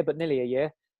than a year, but nearly a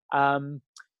year. And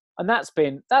that's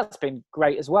been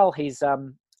great as well. He's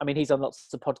he's on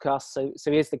lots of podcasts,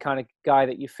 so he is the kind of guy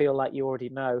that you feel like you already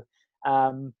know.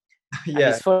 I've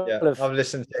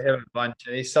listened to him a bunch,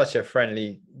 and he's such a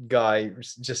friendly guy.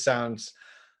 Just sounds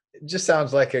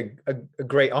like a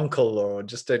great uncle, or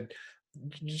just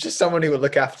someone who will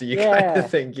look after you, kind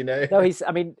of thing, No,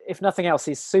 if nothing else,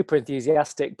 he's super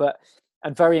enthusiastic,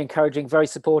 and very encouraging, very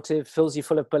supportive, fills you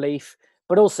full of belief.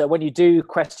 But also, when you do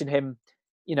question him,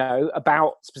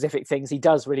 about specific things, he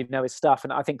does really know his stuff.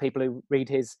 And I think people who read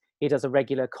he does a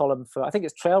regular column for, I think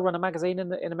it's Trail Runner magazine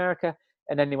in America.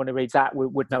 And anyone who reads that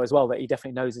would know as well that he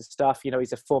definitely knows his stuff.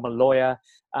 He's a former lawyer.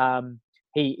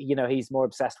 He's more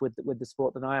obsessed with the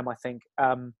sport than I am, I think.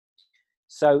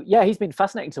 So yeah, he's been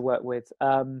fascinating to work with.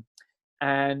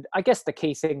 And I guess the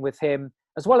key thing with him,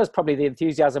 as well as probably the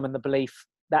enthusiasm and the belief,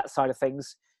 that side of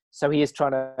things. So he is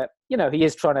trying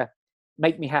to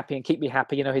make me happy and keep me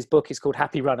happy. His book is called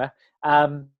Happy Runner.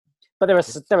 But there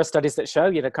are studies that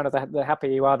show, kind of the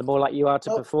happier you are, the more likely you are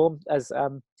to perform. As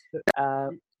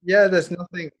there's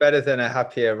nothing better than a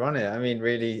happier runner. I mean,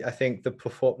 really, I think look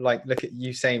at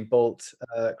Usain Bolt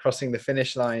crossing the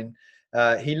finish line.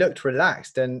 He looked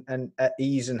relaxed and at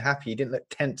ease and happy. He didn't look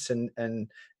tense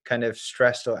and kind of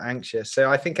stressed or anxious.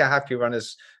 So I think a happy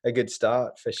runner's a good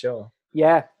start for sure.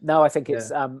 Yeah, no, I think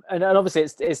it's and obviously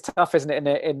it's tough, isn't it?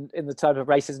 In the type of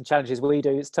races and challenges we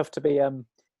do, it's tough to be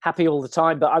happy all the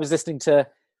time. But I was listening to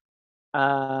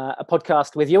a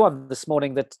podcast with you on this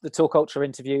morning, the Talk Ultra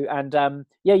interview, and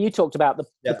you talked about the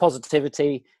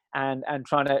positivity and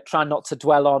try not to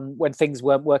dwell on when things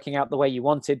weren't working out the way you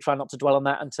wanted. Try not to dwell on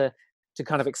that, and to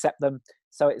kind of accept them.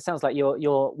 So it sounds like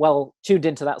you're well tuned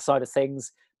into that side of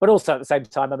things. But also at the same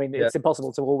time, it's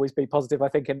impossible to always be positive, I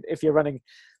think. And if you're running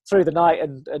through the night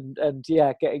and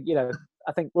getting,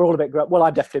 I think we're all a bit well,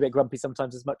 I'm definitely a bit grumpy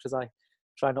sometimes, as much as I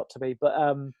try not to be. But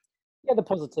the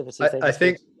positivity thing. I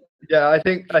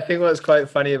think what's quite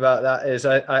funny about that is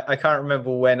I can't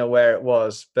remember when or where it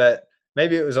was, but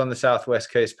maybe it was on the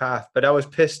Southwest Coast Path. But I was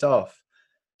pissed off.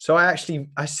 So I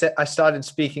started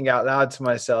speaking out loud to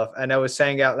myself, and I was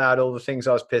saying out loud all the things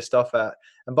I was pissed off at.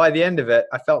 And by the end of it,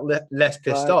 I felt less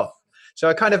pissed off. So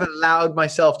I kind of allowed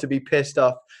myself to be pissed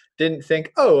off didn't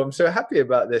think, oh, I'm so happy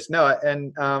about this. No,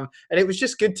 and it was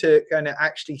just good to kind of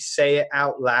actually say it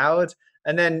out loud,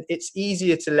 and then it's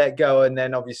easier to let go, and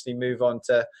then obviously move on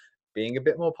to being a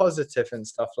bit more positive and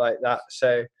stuff like that.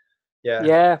 So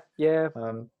yeah. Good.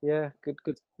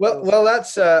 Well,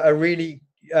 that's a really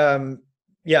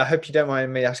I hope you don't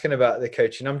mind me asking about the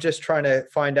coaching. I'm just trying to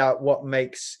find out what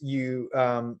makes you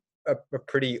a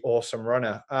pretty awesome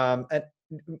runner. And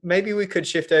maybe we could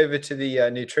shift over to the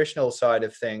nutritional side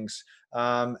of things.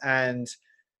 And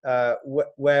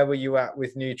where were you at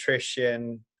with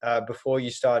nutrition before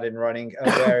you started running,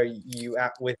 and where are you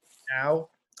at with now?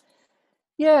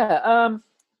 Yeah.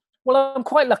 Well, I'm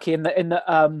quite lucky in that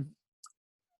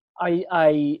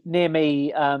I near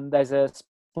me there's a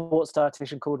sports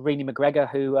dietitian called Renee McGregor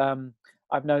who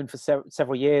I've known for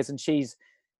several years, and she's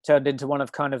turned into one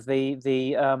of kind of the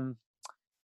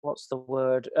what's the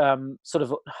word, sort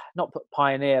of not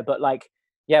pioneer, but like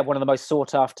one of the most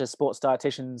sought after sports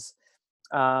dietitians,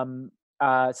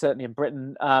 certainly in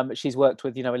Britain. She's worked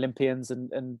with Olympians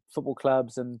and football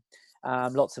clubs and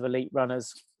lots of elite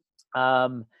runners.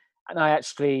 And I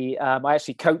actually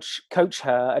coach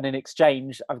her, and in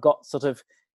exchange, I've got sort of,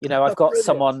 I've got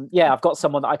someone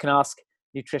that I can ask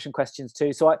nutrition questions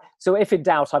to. So if in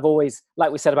doubt, I've always,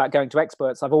 like we said about going to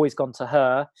experts, I've always gone to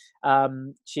her.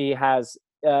 She has,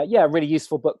 a really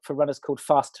useful book for runners called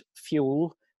Fast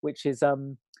Fuel, which is,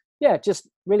 just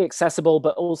really accessible,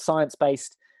 but all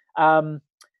science-based. So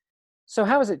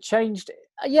how has it changed?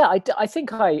 I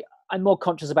think I'm more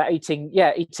conscious about eating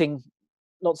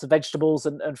lots of vegetables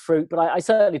and fruit, but I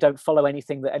certainly don't follow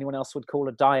anything that anyone else would call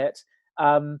a diet.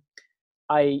 I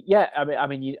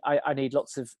need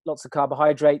lots of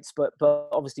carbohydrates, but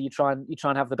obviously you try and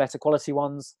have the better quality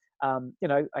ones. I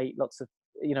eat lots of,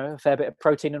 a fair bit of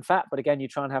protein and fat, but again, you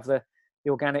try and have the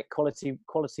organic quality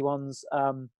ones.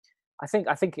 I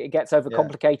think it gets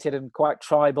overcomplicated and quite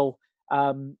tribal.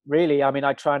 Really, I mean,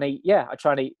 I try and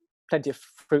eat plenty of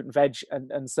fruit and veg,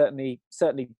 and certainly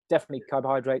definitely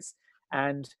carbohydrates.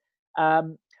 And I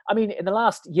mean, in the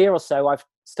last year or so, I've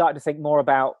started to think more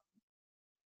about,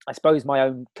 I suppose, my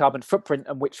own carbon footprint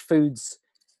and which foods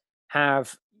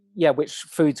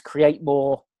create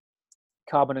more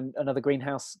carbon and other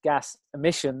greenhouse gas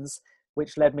emissions,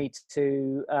 which led me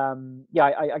to,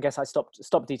 I guess I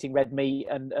stopped eating red meat,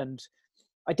 and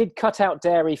I did cut out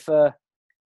dairy for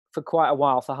quite a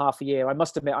while, for half a year. I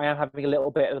must admit, I am having a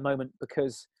little bit at the moment,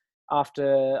 because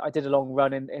after I did a long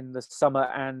run in the summer,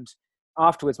 and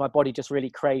afterwards my body just really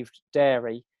craved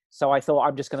dairy. So I thought,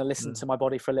 I'm just going to listen to my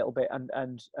body for a little bit and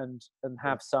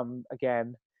have some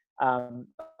again. And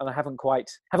I haven't quite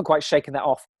shaken that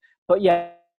off. But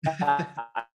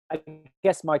I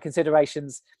guess my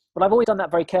considerations, but I've always done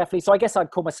that very carefully. So I guess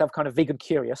I'd call myself kind of vegan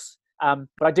curious. But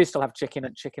I do still have chicken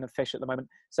and fish at the moment.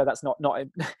 So that's not that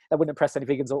wouldn't impress any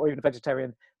vegans or even a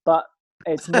vegetarian. But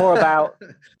it's more about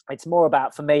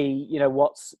for me,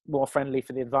 what's more friendly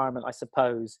for the environment, I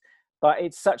suppose. But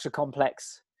it's such a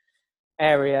complex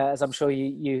area, as I'm sure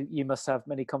you must have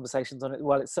many conversations on it.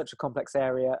 Well, it's such a complex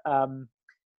area.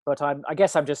 But I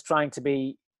guess I'm just trying to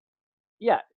be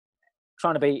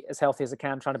as healthy as I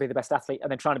can, trying to be the best athlete, and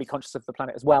then trying to be conscious of the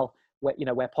planet as well,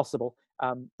 where possible.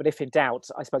 But if in doubt,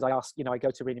 I suppose I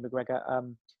go to Renee McGregor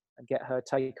and get her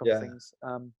take on things.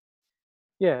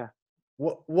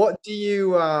 What do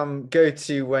you go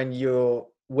to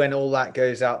when all that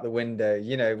goes out the window?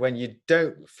 When you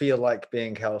don't feel like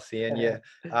being healthy, and you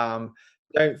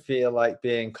don't feel like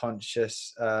being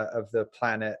conscious of the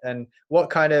planet, and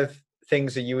what kind of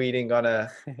things are you eating on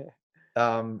a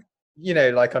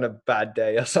like on a bad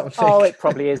day or something? Oh, it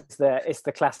probably is it's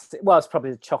the classic. Well, it's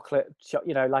probably the chocolate,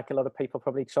 like a lot of people,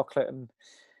 probably chocolate and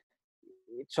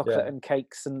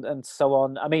cakes and so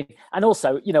on. I mean, and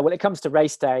also, when it comes to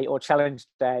race day or challenge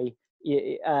day,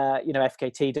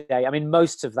 FKT day, I mean,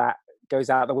 most of that goes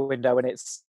out the window, and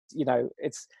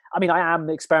I mean, I am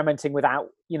experimenting without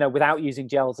using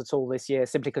gels at all this year,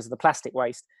 simply because of the plastic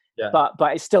waste. But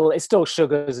it's still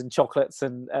sugars and chocolates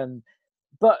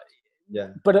but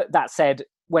that said,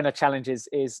 when a challenge is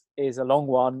a long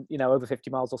one, over 50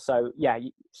 miles or so,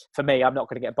 for me, I'm not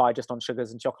going to get by just on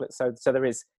sugars and chocolates. So there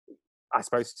is, I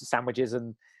suppose, sandwiches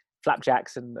and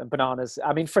flapjacks and bananas.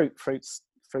 I mean, fruit's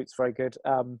very good.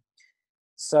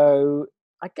 So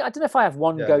I don't know if I have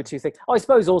one go-to thing. Oh, I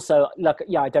suppose also, look,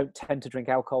 I don't tend to drink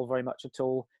alcohol very much at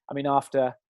all. I mean,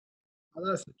 after. Oh,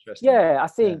 that's interesting. I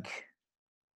think.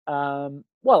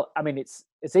 Well, I mean, it's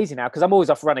easy now because I'm always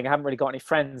off running. I haven't really got any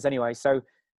friends anyway, so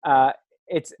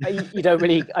it's you don't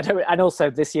really. And also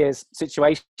this year's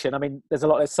situation. I mean, there's a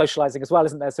lot of socializing as well,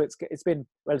 isn't there? So it's been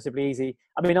relatively easy.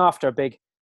 I mean, after a big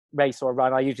race or a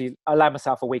run, I usually allow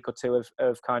myself a week or two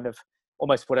of kind of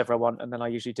almost whatever I want, and then I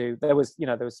usually do. There was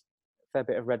a fair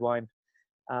bit of red wine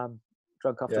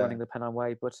drunk after running the Pennine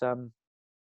Way, but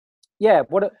yeah.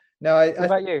 What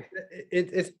about you?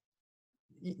 It's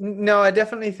no, I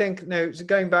definitely think no. So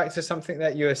going back to something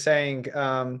that you were saying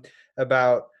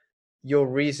about your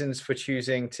reasons for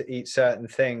choosing to eat certain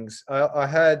things, I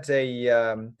heard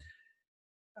an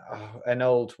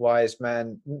old wise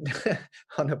man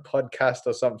on a podcast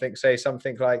or something say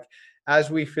something like, as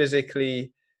we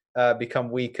physically become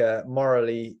weaker,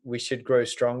 morally we should grow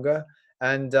stronger.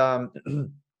 And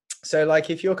so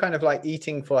like if you're kind of like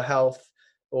eating for health,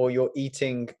 or you're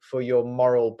eating for your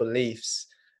moral beliefs,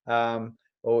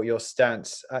 or your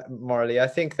stance morally, I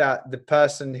think that the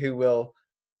person who will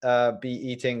be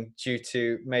eating due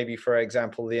to maybe, for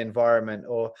example, the environment,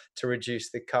 or to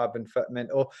reduce the carbon footprint,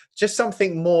 or just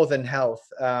something more than health,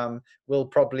 will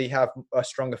probably have a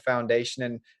stronger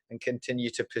foundation and continue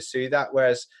to pursue that.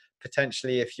 Whereas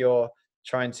potentially if you're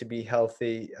trying to be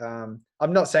healthy, I'm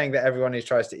not saying that everyone who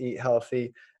tries to eat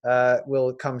healthy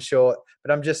will come short,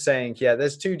 but I'm just saying, yeah,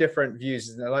 there's two different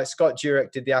views. Like Scott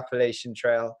Jurek did the Appalachian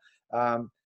Trail,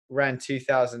 ran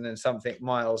 2,000 and something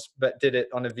miles, but did it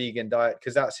on a vegan diet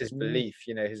because that's his belief,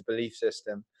 his belief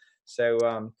system.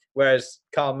 So whereas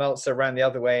Carl Meltzer ran the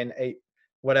other way and ate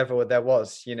whatever there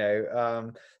was,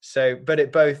 so but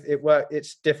it worked.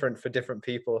 It's different for different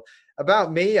people.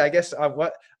 About me, I guess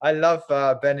I love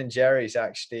Ben and Jerry's,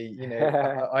 actually,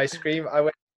 ice cream. I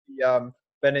went to the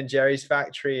Ben and Jerry's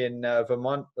factory in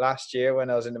Vermont last year when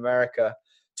I was in America.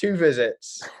 2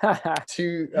 visits.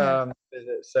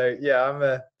 So yeah, I'm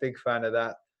a big fan of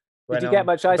that. Did you get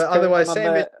much ice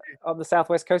cream on the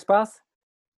Southwest Coast Path?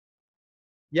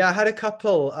 Yeah, I had a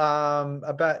couple,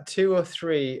 about 2 or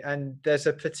 3, and there's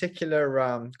a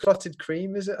particular clotted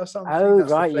cream, is it, or something? Oh,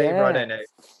 that's right, the flavor. yeah. I don't know.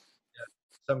 Yeah.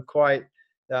 Some quite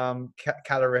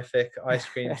calorific ice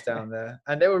creams down there,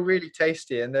 and they were really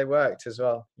tasty, and they worked as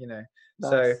well. Nice.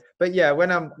 So, but yeah,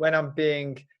 when I'm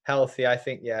being healthy, I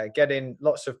think getting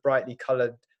lots of brightly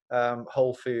colored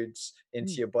whole foods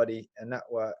into your body, and that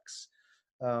works.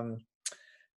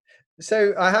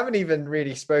 So I haven't even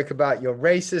really spoke about your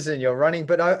races and your running,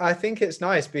 but I think it's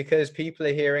nice because people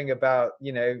are hearing about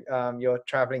you're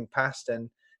traveling past, and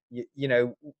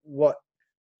what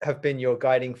have been your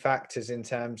guiding factors in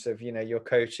terms of your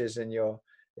coaches and your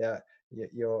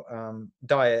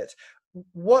diet.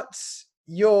 What's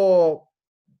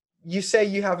you say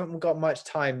you haven't got much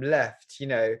time left,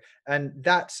 and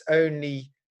that's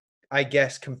only, I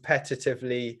guess,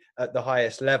 competitively at the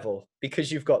highest level,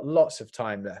 because you've got lots of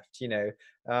time left,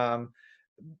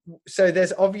 so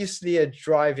there's obviously a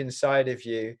drive inside of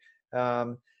you.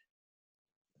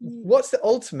 What's the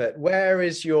ultimate? Where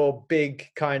is your big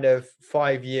kind of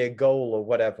 5-year goal or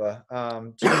whatever?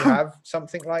 Do you have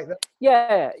something like that?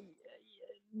 Yeah.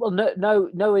 Well,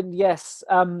 no, and yes.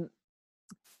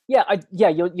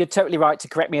 You're totally right to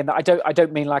correct me in that. I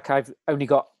don't mean like I haven't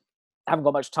got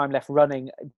much time left running,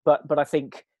 but I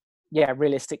think,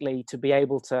 realistically, to be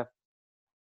able to,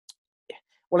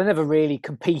 well, I never really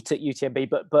compete at UTMB,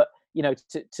 but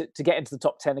to get into the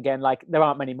top 10 again, like there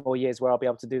aren't many more years where I'll be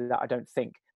able to do that, I don't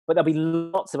think. But there'll be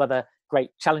lots of other great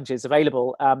challenges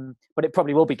available. But it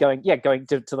probably will be going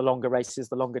to the longer races,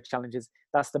 the longer challenges.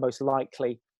 That's the most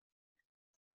likely,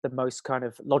 the most kind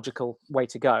of logical way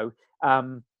to go.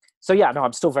 So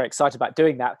I'm still very excited about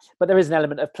doing that. But there is an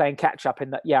element of playing catch up in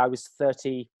that, I was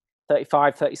 30,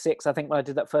 35, 36, I think, when I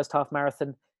did that first half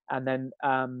marathon. And then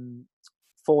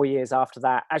 4 years after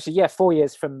that, 4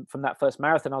 years from that first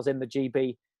marathon, I was in the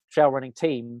GB trail running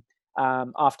team.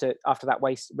 After that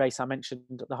race I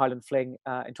mentioned, the Highland Fling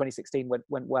in 2016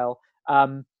 went well.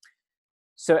 But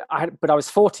I was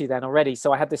 40 then already,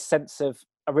 so I had this a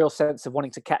real sense of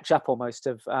wanting to catch up, almost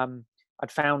of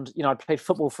I'd found, I'd played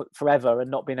football forever and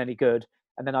not been any good,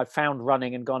 and then I found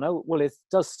running and gone, oh well, it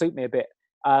does suit me a bit.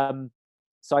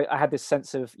 So I had this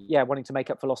sense of wanting to make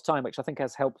up for lost time, which I think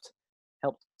has helped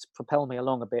propel me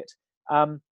along a bit.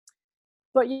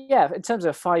 But in terms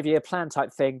of a 5-year plan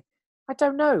type thing, I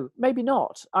don't know. Maybe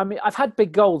not. I mean, I've had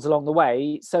big goals along the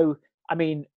way. So, I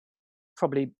mean,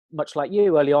 probably much like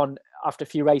you early on, after a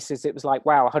few races, it was like,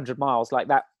 wow, 100 miles like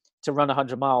that. To run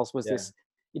 100 miles was this,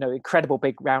 incredible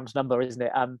big round number, isn't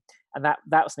it? And that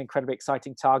was an incredibly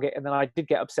exciting target. And then I did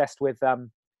get obsessed with the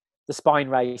Spine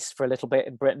race for a little bit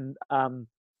in Britain,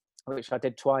 which I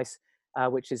did twice,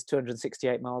 which is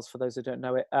 268 miles for those who don't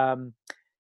know it. And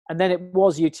then it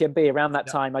was UTMB. Around that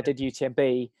time, I did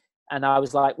UTMB. And I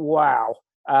was like, wow,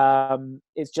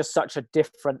 it's just such a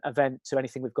different event to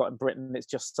anything we've got in Britain. It's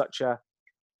just such a,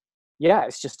 yeah,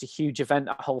 it's just a huge event,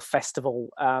 a whole festival.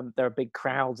 There are big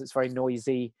crowds. It's very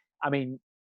noisy. I mean,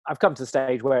 I've come to the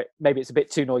stage where maybe it's a bit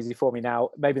too noisy for me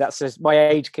now. Maybe that's just my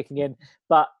age kicking in.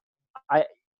 But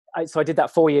so I did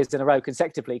that 4 years in a row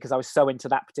consecutively because I was so into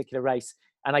that particular race.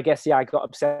 And I guess, yeah, I got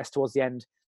obsessed towards the end.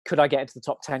 Could I get into the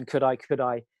top 10? Could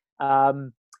I?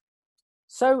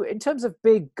 So in terms of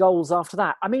big goals after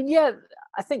that, I mean, yeah,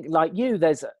 I think like you,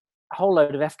 there's a whole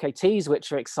load of FKTs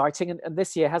which are exciting. And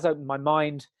this year has opened my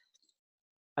mind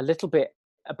a little bit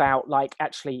about like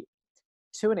actually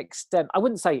to an extent, I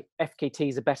wouldn't say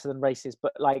FKTs are better than races,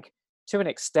 but like to an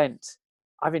extent,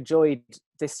 I've enjoyed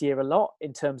this year a lot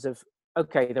in terms of,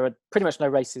 okay, there are pretty much no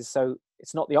races, so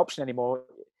it's not the option anymore.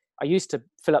 I used to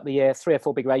fill up the year 3 or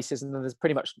 4 big races, and then there's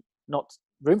pretty much not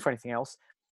room for anything else.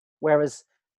 Whereas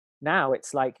now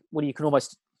it's like, well, you can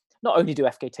almost not only do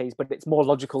FKTs, but it's more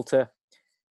logical to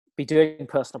be doing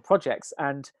personal projects.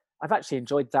 And I've actually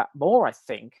enjoyed that more, I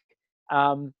think.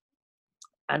 And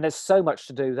there's so much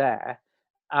to do there.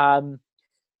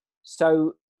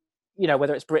 So, you know,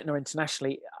 whether it's Britain or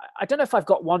internationally, I don't know if I've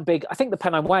got one big. I think the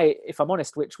Pennine Way, if I'm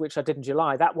honest, which I did in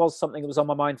July, that was something that was on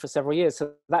my mind for several years.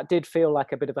 So that did feel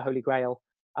like a bit of a holy grail.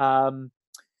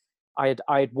 I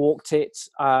had walked it,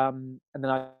 and then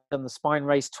I'd done the Spine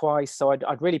race twice, so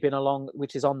I'd really been along,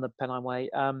 which is on the Pennine Way.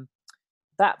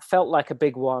 That felt like a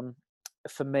big one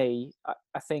for me.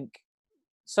 I think.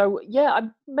 So yeah,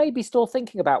 I'm maybe still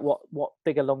thinking about what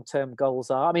bigger long-term goals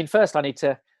are. I mean, first I need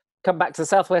to come back to the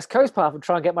Southwest Coast Path and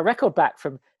try and get my record back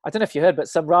from, I don't know if you heard, but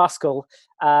some rascal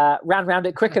ran round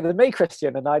it quicker than me,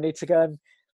 Christian, and I need to go and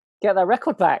get that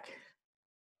record back.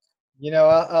 You know,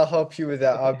 I'll help you with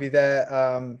that. I'll be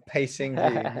there pacing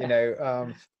you, you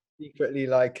know, secretly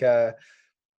like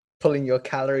pulling your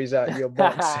calories out of your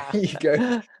box. You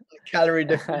go calorie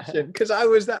deficient because I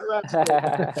was that rascal.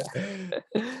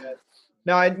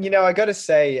 No, I got to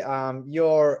say,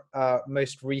 your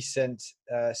most recent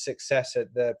success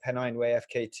at the Pennine Way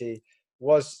FKT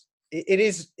was it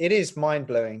is mind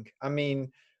blowing. I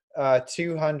mean,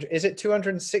 200, is it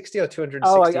 260 or 268?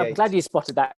 Oh, I'm glad you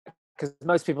spotted that because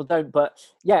most people don't. But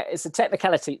yeah, it's a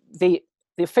technicality. The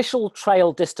official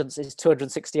trail distance is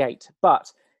 268,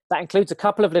 but that includes a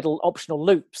couple of little optional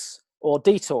loops or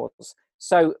detours.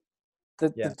 So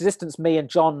the distance me and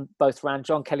John both ran,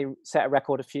 John Kelly set a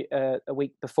record a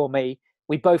week before me.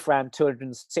 We both ran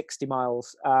 260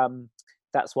 miles.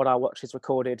 That's what our watches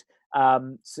recorded.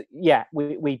 So yeah,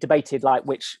 we debated like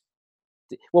which.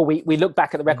 Well, we looked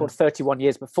back at the record 31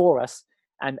 years before us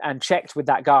and checked with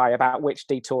that guy about which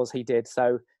detours he did.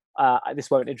 So this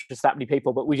won't interest that many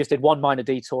people, but we just did one minor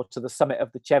detour to the summit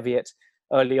of the Cheviot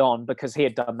early on because he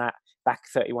had done that back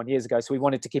 31 years ago. So we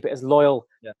wanted to keep it as loyal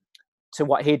to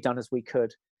what he'd done as we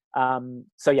could.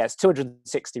 So yeah, it's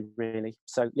 260 really.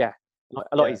 So yeah,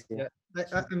 a lot easier. Yeah.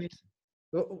 I mean,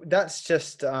 that's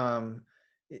just, and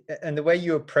the way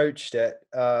you approached it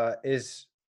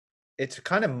it's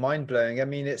kind of mind blowing. I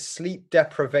mean, it's sleep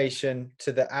deprivation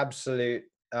to the absolute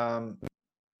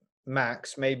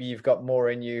max. Maybe you've got more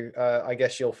in you. I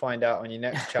guess you'll find out on your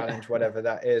next challenge, whatever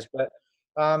that is. But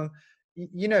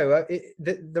you know,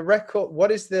 the record.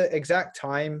 What is the exact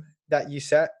time that you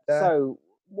set there? So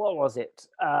what was it?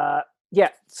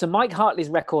 So Mike Hartley's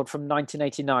record from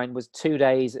 1989 was 2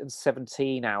 days and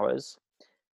 17 hours.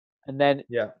 And then,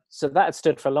 so that had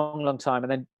stood for a long, long time.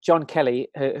 And then John Kelly,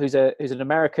 who's an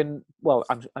American, well,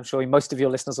 I'm sure most of your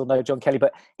listeners will know John Kelly,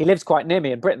 but he lives quite near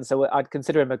me in Britain, so I'd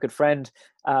consider him a good friend.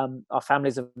 Our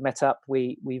families have met up.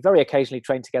 We very occasionally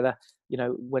train together. You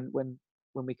know, when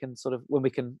we can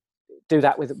do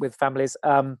that with families.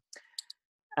 And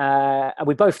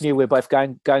we both knew we were both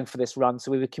going for this run,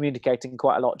 so we were communicating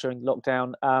quite a lot during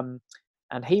lockdown.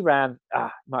 And he ran,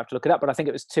 might have to look it up, but I think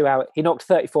it was 2 hours. He knocked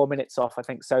 34 minutes off, I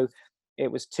think. So it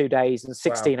was 2 days and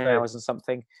 16 hours and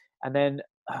something. And then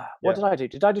what did I do?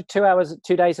 Did I do 2 hours,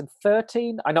 2 days and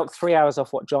 13? I knocked 3 hours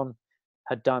off what John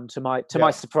had done to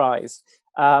my surprise.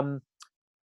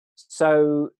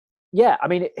 So yeah, I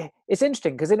mean, it's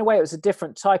interesting because in a way it was a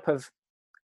different type of,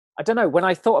 I don't know, when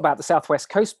I thought about the Southwest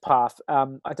Coast Path, I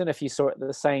don't know if you saw it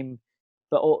the same,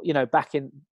 but you know, back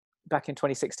in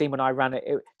 2016 when I ran it,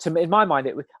 in my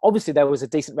mind, obviously there was a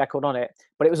decent record on it,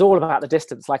 but it was all about the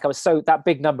distance. Like that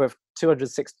big number of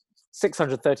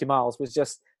 630 miles was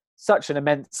just such an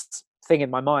immense thing in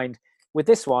my mind. With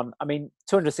this one, I mean,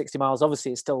 260 miles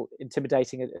obviously is still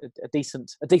intimidating, a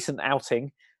decent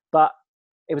outing, but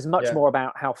it was much more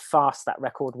about how fast that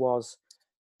record was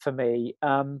for me.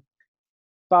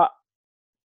 But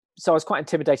so I was quite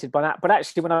intimidated by that. But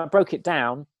actually, when I broke it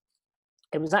down,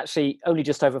 it was actually only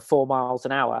just over 4 miles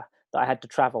an hour that I had to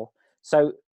travel.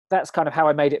 So that's kind of how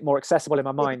I made it more accessible in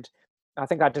my mind. I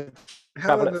think I did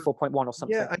travel at However, 4.1 or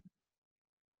something. yeah,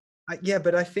 yeah,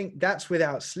 but I think that's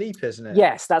without sleep, isn't it?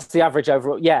 Yes, that's the average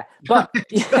overall. Yeah, but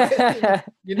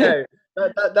you know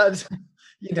that's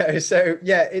so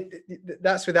yeah,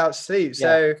 that's without sleep. Yeah.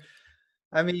 So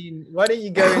I mean, why don't you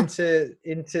go into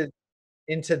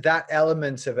that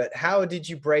element of it? How did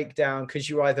you break down? Because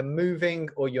you're either moving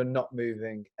or you're not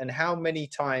moving, and how many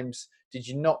times did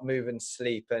you not move and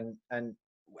sleep, and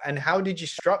how did you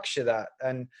structure that,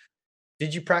 and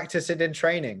did you practice it in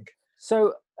training?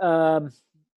 So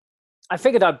I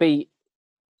figured I'd be,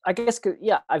 I guess,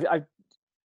 yeah, I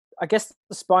guess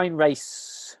the spine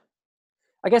race.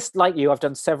 I guess like you, I've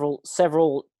done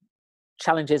several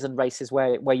challenges and races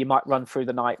where you might run through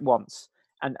the night once,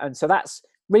 and so that's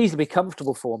reasonably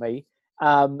comfortable for me.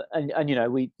 And you know,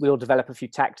 we all develop a few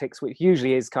tactics, which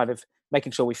usually is kind of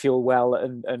making sure we fuel well,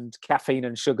 and caffeine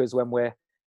and sugars when we're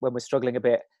struggling a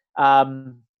bit.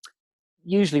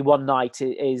 Usually one night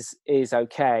is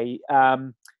okay.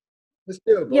 It's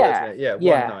doable, Yeah, isn't it? Yeah, one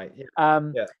yeah. night. Yeah.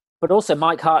 Yeah. But also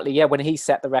Mike Hartley, yeah, when he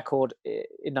set the record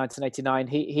in 1989,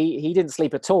 he didn't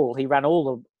sleep at all. He ran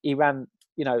the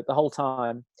whole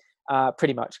time,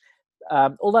 pretty much.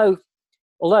 Although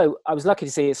I was lucky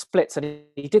to see his splits, and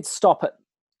he did stop at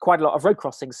quite a lot of road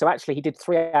crossings. So actually, he did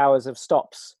 3 hours of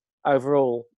stops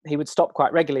overall. He would stop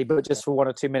quite regularly, but just for 1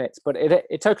 or 2 minutes. But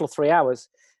it totaled 3 hours.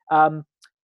 And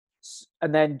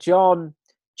then John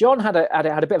had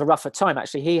a bit of a rougher time.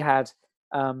 Actually, he had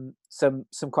some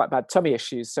quite bad tummy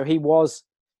issues, so he wasn't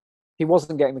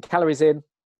getting the calories in,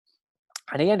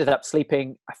 and he ended up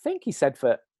sleeping, I think he said,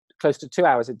 for close to 2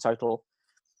 hours in total.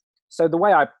 So the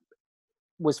way I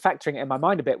was factoring it in my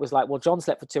mind a bit was like, well, John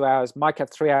slept for 2 hours, Mike had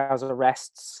 3 hours of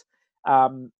rests.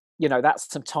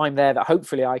 That's some time there that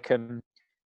hopefully I can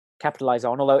capitalize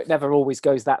on, although it never always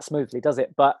goes that smoothly, does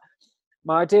it? But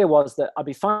my idea was that I'd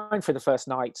be fine for the first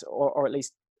night, or at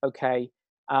least okay.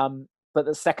 But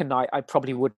the second night, I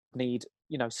probably would need,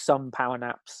 some power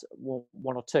naps, 1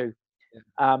 or 2.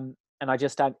 Yeah. And I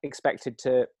just expected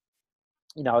to,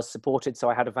 I was supported, so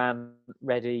I had a van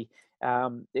ready.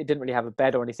 It didn't really have a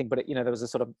bed or anything, but there was a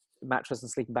sort of mattress and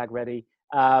sleeping bag ready.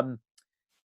 But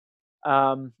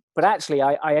actually,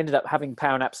 I ended up having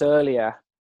power naps earlier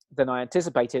than I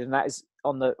anticipated, and that is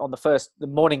on the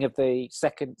morning of the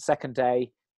second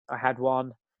day. I had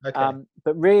one. Okay.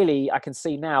 But really, I can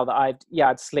see now that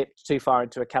I'd slipped too far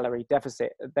into a calorie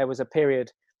deficit. There was a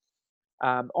period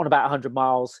on about 100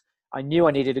 miles. I knew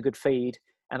I needed a good feed,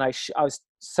 and I was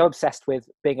so obsessed with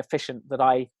being efficient that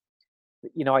I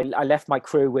left my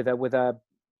crew with a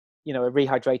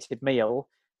rehydrated meal.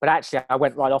 But actually, I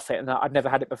went right off it, and I'd never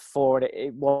had it before, and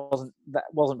it wasn't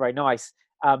very nice.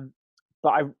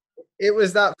 It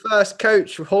was that first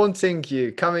coach haunting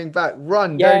you, coming back.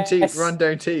 Run, yes. Don't eat. Run,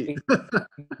 don't eat.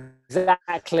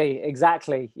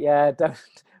 Exactly. Yeah, don't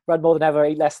run more than ever,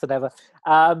 eat less than ever.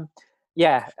 But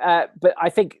I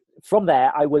think from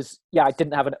there, I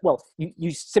didn't have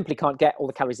you simply can't get all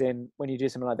the calories in when you do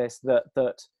something like this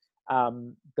that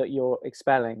you're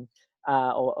expelling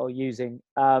or using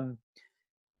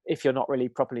if you're not really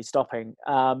properly stopping.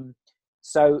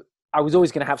 So I was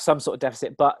always going to have some sort of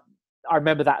deficit, but I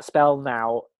remember that spell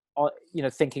now,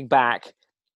 thinking back,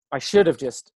 I should have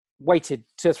just waited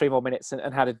 2 or 3 more minutes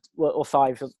and had or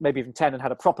 5, maybe even 10, and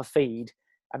had a proper feed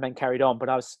and then carried on. But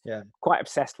I was quite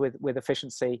obsessed with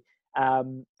efficiency,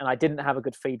 and I didn't have a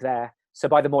good feed there. So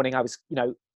by the morning I was, you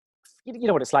know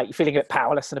what it's like, you're feeling a bit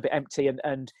powerless and a bit empty,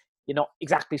 and you're not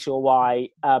exactly sure why.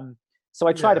 So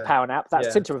I tried a power nap.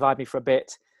 That seemed to revive me for a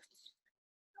bit.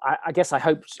 I guess I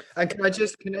hoped. And can I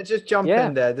just jump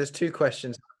in there? There's 2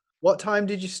 questions. What time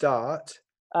did you start?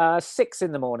 6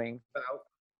 in the morning.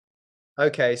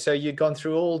 Okay, so you'd gone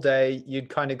through all day, you'd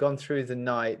kind of gone through the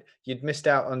night, you'd missed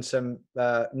out on some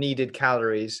needed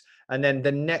calories, and then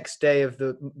the next day of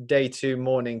the day 2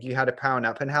 morning, you had a power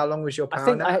nap. And how long was your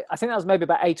power nap? I think that was maybe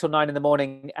about 8 or 9 in the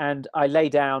morning, and I lay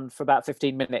down for about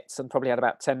 15 minutes and probably had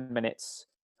about 10 minutes.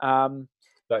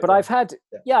 But I've had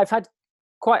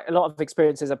quite a lot of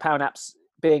experiences of power naps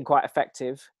being quite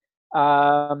effective.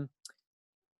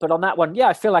 But on that one,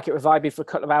 I feel like it revived me for a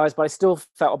couple of hours, but I still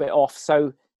felt a bit off.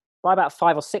 So by about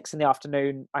 5 or 6 in the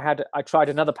afternoon, I tried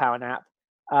another power nap,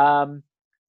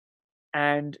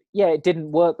 and it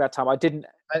didn't work that time. I didn't.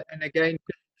 And again,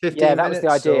 15 that minutes,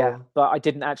 was the idea, but I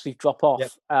didn't actually drop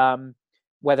off.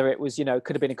 Whether it was,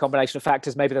 could have been a combination of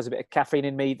factors. Maybe there was a bit of caffeine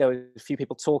in me. There were a few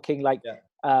people talking.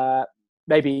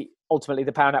 Maybe ultimately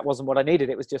the power nap wasn't what I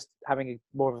needed. It was just having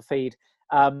more of a feed.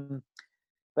 But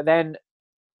then.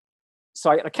 So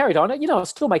I carried on. I was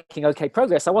still making okay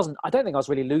progress. I don't think I was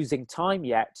really losing time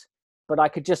yet, but I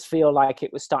could just feel like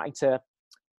it was starting to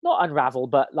not unravel,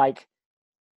 but like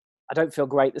I don't feel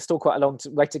great. There's still quite a long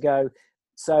way to go.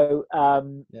 So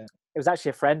it was actually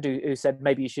a friend who said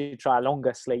maybe you should try a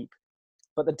longer sleep.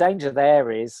 But the danger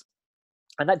there is,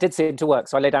 and that did seem to work.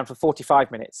 So I lay down for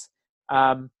 45 minutes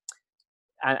and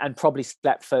probably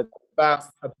slept for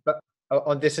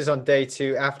on this is on day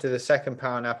 2 after the second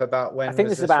power nap. About when? I think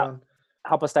was this is about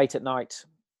one? 8:30 at night,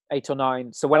 8 or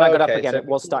 9. So when I got up again, so it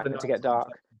was starting to get dark.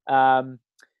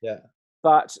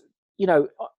 But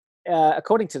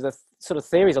according to the sort of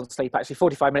theories on sleep, actually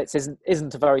 45 minutes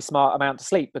isn't a very smart amount to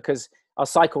sleep, because our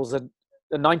cycles are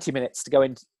 90 minutes to go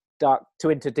into dark to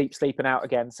into deep sleep and out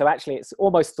again. So actually it's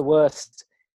almost the worst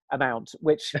amount,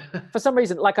 which for some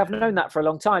reason, like I've known that for a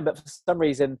long time, but for some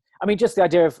reason, I mean, just the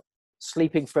idea of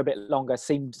sleeping for a bit longer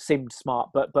seemed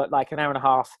smart, but like an hour and a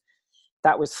half,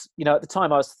 that was, at the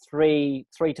time I was 3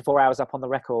 to 4 hours up on the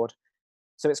record.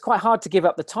 So it's quite hard to give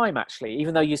up the time, actually,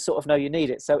 even though you sort of know you need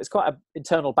it. So it's quite an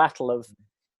internal battle of,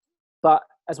 but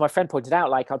as my friend pointed out,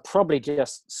 like I'd probably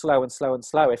just slow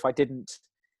if I didn't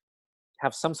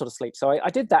have some sort of sleep. So I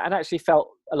did that and actually felt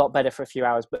a lot better for a few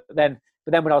hours. But then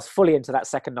when I was fully into that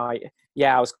second night,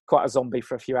 I was quite a zombie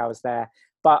for a few hours there.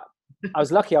 But I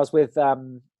was lucky. I was with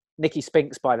Nikki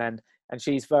Spinks by then, and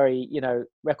she's very,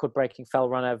 record-breaking fell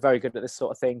runner, very good at this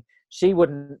sort of thing. She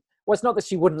wouldn't. Well, it's not that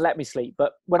she wouldn't let me sleep,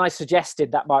 but when I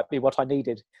suggested that might be what I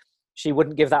needed, she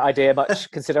wouldn't give that idea much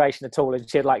consideration at all, and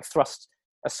she'd like thrust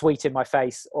a sweet in my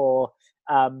face. Or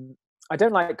I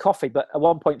don't like coffee, but at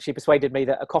one point she persuaded me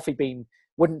that a coffee bean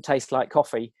wouldn't taste like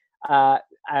coffee,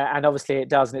 and obviously it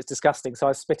does, and it's disgusting. So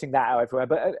I was spitting that out everywhere.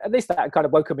 But at least that kind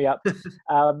of woke me up,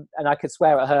 and I could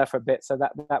swear at her for a bit. So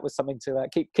that was something to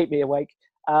keep me awake.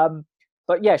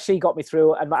 But yeah, she got me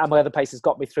through, and my other paces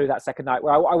got me through that second night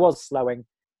where I was slowing.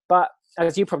 But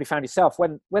as you probably found yourself,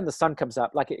 when the sun comes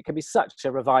up, like it can be such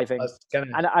a reviving.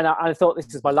 And I thought,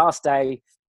 this is my last day.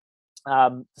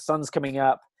 The sun's coming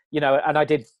up, and I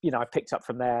did, I picked up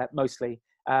from there mostly.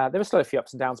 There were still a few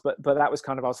ups and downs, but that was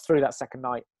kind of, I was through that second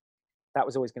night. That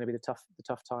was always going to be the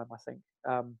tough time, I think.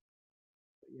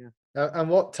 And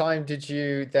what time did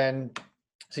you then?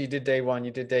 So you did day 1,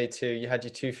 you did day 2, you had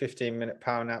your 2 15-minute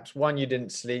power naps. 1, you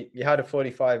didn't sleep. You had a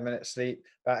 45-minute sleep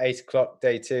about 8 o'clock,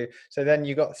 day 2. So then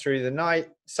you got through the night,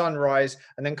 sunrise,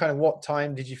 and then kind of what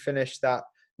time did you finish that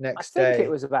next day? I think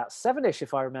it was about 7-ish,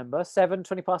 if I remember. 20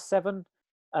 past 7.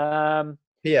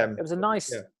 PM. It was a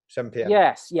nice... 7 PM.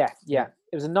 Yes, yeah.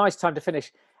 It was a nice time to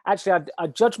finish. Actually, I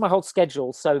judged my whole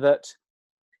schedule so that...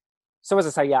 So as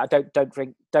I say, I don't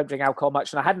drink alcohol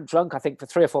much, and I hadn't drunk, I think, for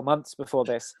 3 or 4 months before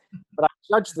this. But I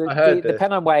judged the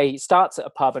Pennine Way starts at a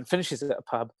pub and finishes at a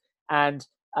pub, and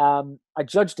I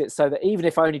judged it so that even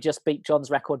if I only just beat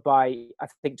John's record by, I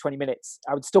think, 20 minutes,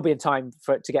 I would still be in time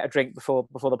for it to get a drink before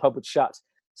the pub would shut.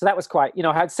 So that was quite,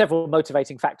 I had several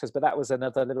motivating factors, but that was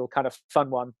another little kind of fun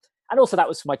one. And also that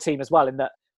was for my team as well, in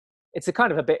that it's a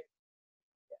kind of a bit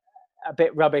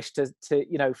rubbish to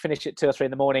finish at 2 or 3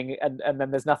 in the morning and then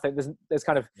there's nothing, there's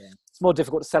kind of, it's more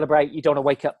difficult to celebrate. You don't want to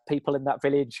wake up people in that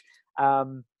village. I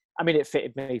mean, it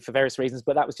fitted me for various reasons,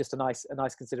 but that was just a nice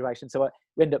consideration. So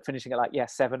we ended up finishing at like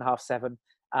 7, half 7,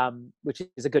 which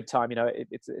is a good time.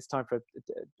 It's time for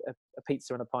a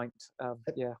pizza and a pint.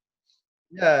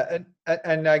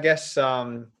 And I guess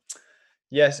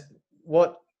yes,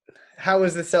 how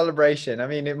was the celebration? I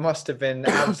mean, it must have been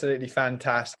absolutely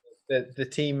fantastic. The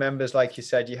team members, like you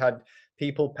said, you had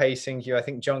people pacing you. I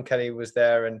think John Kelly was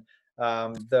there, and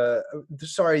the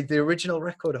original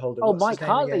record holder. Oh, Mike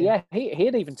Hartley, he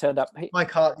had even turned up.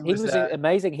 Mike Hartley was there.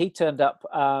 Amazing. He turned up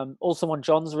also on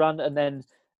John's run, and then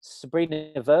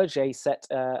Sabrina Verge set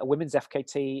a women's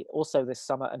FKT also this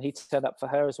summer, and he turned up for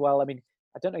her as well. I mean,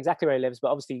 I don't know exactly where he lives,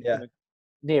 but obviously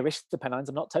nearish the Pennines.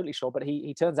 I'm not totally sure, but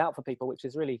he turns out for people, which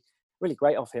is really, really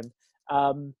great of him.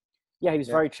 He was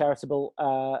very charitable.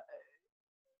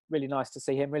 Really nice to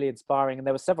see him, really inspiring. And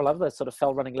there were several other sort of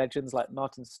fell running legends like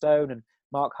Martin Stone and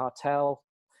Mark Hartel,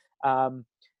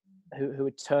 who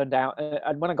had turned out.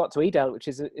 And when I got to Edale, which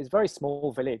is a very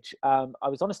small village, I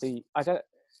was honestly, I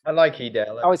like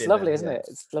Edale. It's lovely, isn't it?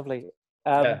 It's lovely.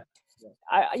 I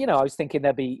was thinking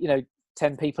there'd be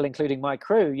 10 people, including my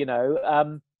crew,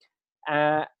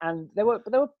 and there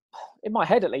were in my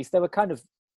head at least, there were kind of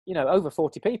over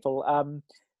 40 people, and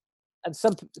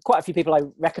quite a few people I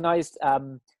recognised.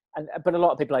 But a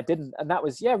lot of people I didn't, and that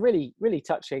was really, really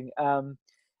touching.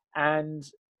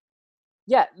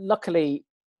 Luckily,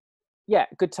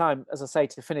 good time, as I say,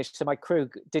 to finish. So my crew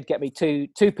did get me two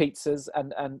pizzas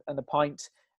and a pint.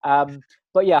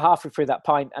 But halfway through that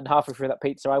pint and halfway through that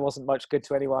pizza, I wasn't much good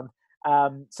to anyone.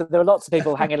 So there were lots of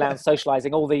people hanging around,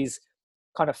 socialising, all these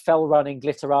kind of fell running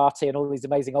glitterati and all these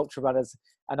amazing ultra runners,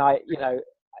 and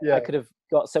Yeah. I could have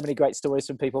got so many great stories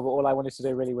from people, but all I wanted to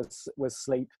do really was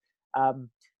sleep. And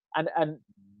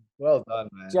Well done,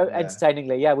 man. Joe, Yeah.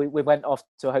 entertainingly, yeah, we went off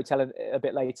to a hotel a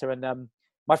bit later, and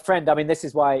my friend, I mean, this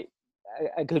is why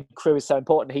a good crew is so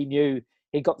important. He knew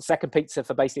he got the second pizza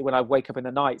for basically when I wake up in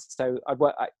the night. So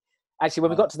actually, when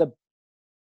we got to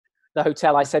the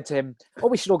hotel, I said to him, "Oh,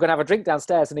 we should all go and have a drink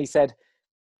downstairs," and he said,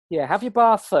 "Yeah, have your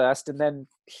bath first, and then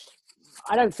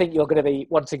I don't think you're going to be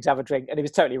wanting to have a drink." And he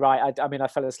was totally right. I mean, I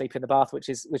fell asleep in the bath, which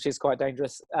is quite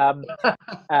dangerous.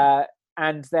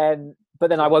 And then, but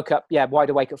then I woke up, wide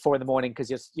awake at 4 a.m.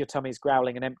 because your tummy's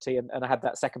growling and empty, and I had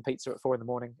that second pizza at 4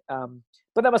 a.m.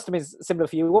 But that must have been similar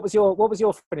for you. What was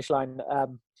your finish line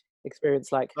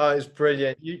experience like? Oh, it's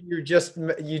brilliant. You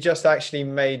just actually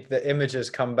made the images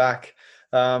come back.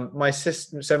 My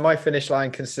sister, so my finish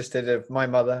line consisted of my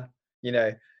mother,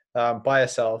 by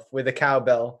herself with a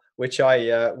cowbell, which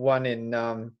I won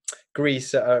in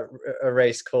Greece at a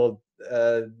race called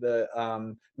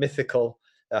the Mythical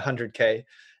 100K.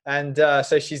 And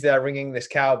so she's there ringing this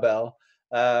cowbell.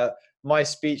 My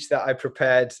speech that I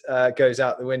prepared goes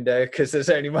out the window because there's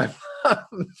only my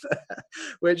mum,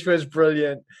 which was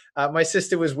brilliant. My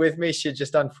sister was with me. She had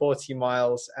just done 40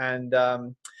 miles. And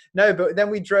no, but then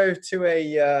we drove to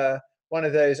a one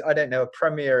of those, I don't know, a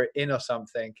Premier Inn or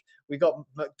something. We got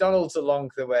McDonald's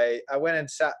along the way. I went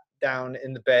and sat down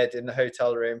in the bed in the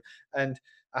hotel room, and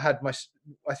I had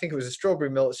I think it was a strawberry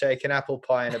milkshake, an apple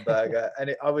pie, and a burger.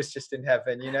 And I was just in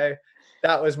heaven,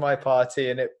 That was my party,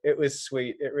 and it was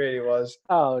sweet. It really was.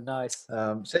 Oh, nice.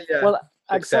 So yeah, well,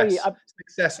 success at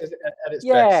its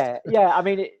best. Yeah. I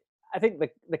mean, I think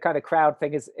the kind of crowd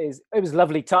thing is it was a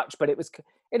lovely touch, but it was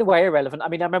in a way irrelevant. I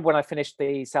mean, I remember when I finished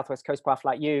the Southwest Coast Path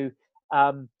like you,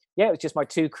 it was just my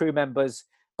 2 crew members,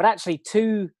 but actually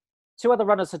two other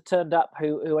runners had turned up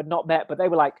who had not met, but they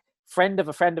were like friend of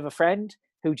a friend of a friend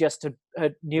who just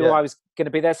had knew I was going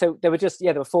to be there. So there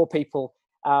were 4 people.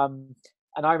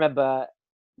 And I remember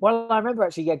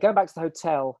actually, going back to the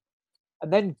hotel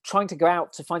and then trying to go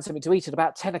out to find something to eat at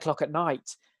about 10 o'clock at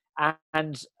night,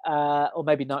 and or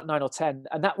maybe 9 or 10.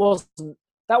 And that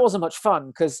wasn't much fun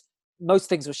because most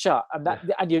things were shut, and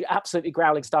and you're absolutely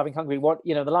growling, starving, hungry.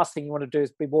 The last thing you want to do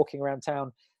is be walking around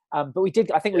town. But we did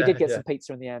get some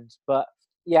pizza in the end. But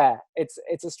yeah,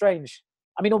 it's a strange.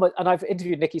 I mean, almost. And I've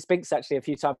interviewed Nikki Spinks actually a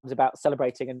few times about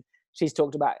celebrating, and she's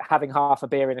talked about having half a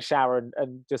beer in a shower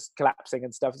and just collapsing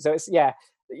and stuff. So it's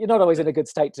you're not always in a good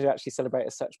state to actually celebrate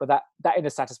as such. But that inner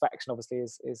satisfaction obviously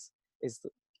is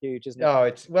huge, isn't it?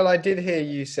 No, well, I did hear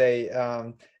you say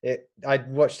I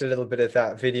watched a little bit of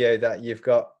that video that you've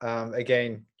got.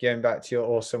 Again, going back to your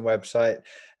awesome website,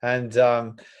 and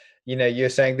you're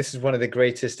saying this is one of the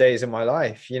greatest days of my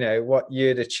life. What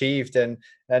you'd achieved, and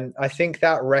I think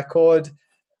that record,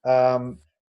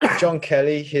 John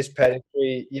Kelly, his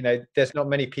pedigree. There's not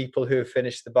many people who have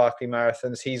finished the Barkley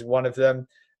Marathons. He's one of them.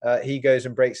 He goes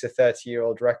and breaks a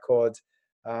 30-year-old record.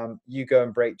 You go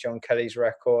and break John Kelly's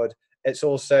record. It's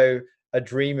also a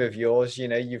dream of yours.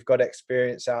 You've got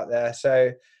experience out there.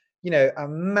 So, a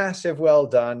massive well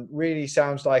done. Really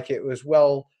sounds like it was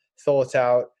well thought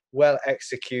out, well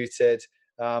executed,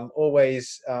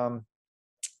 always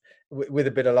with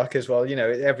a bit of luck as well.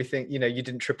 Everything, you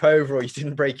didn't trip over or you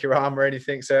didn't break your arm or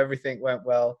anything. So everything went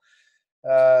well.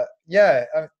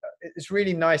 It's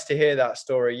really nice to hear that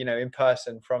story, in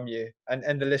person from you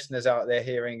and the listeners out there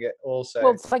hearing it also.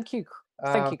 Well, thank you,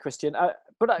 Christian.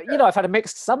 But I've had a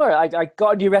mixed summer. I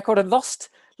got a new record and lost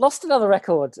another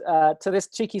record to this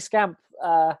cheeky scamp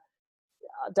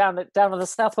down on the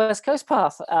Southwest Coast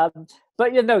Path.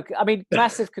 But I mean,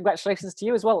 massive congratulations to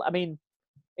you as well. I mean,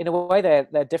 in a way,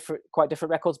 they're different, quite different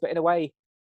records, but in a way,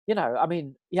 I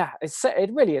mean, yeah, it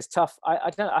really is tough. I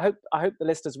hope the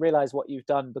listeners realize what you've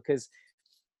done, because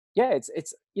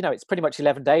it's pretty much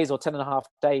 11 days or 10 and a half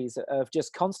days of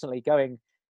just constantly going,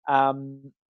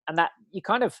 and that you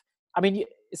kind of. I mean,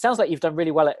 it sounds like you've done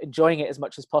really well at enjoying it as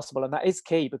much as possible, and that is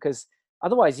key, because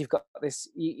otherwise you've got this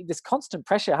constant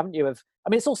pressure, haven't you? I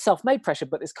mean, it's all self-made pressure,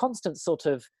 but this constant sort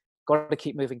of got to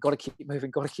keep moving, got to keep moving,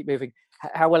 got to keep moving.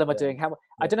 How well am I doing?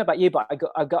 I don't know about you, but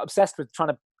I got obsessed with trying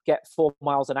to get 4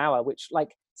 miles an hour, which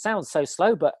sounds so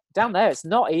slow, but down there it's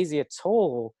not easy at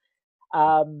all.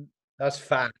 That's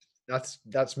fast.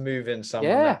 That's moving some.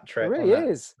 Yeah, on that trip, it really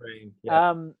is.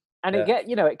 Yeah. And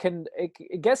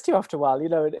it gets to you after a while.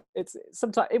 It's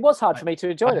sometimes it was hard for me to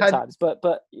enjoy it at times, but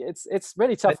it's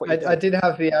really tough. I did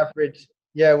have the average.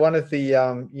 Yeah, one of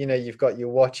the you've got your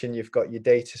watch and you've got your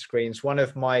data screens. One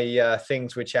of my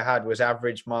things which I had was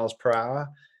average miles per hour,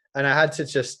 and I had to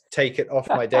just take it off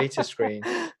my data screen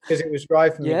because it was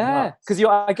driving me Yeah, nuts. because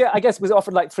I guess was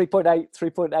offered like 3.8,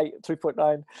 3.8,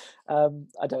 3.9.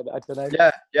 I don't know.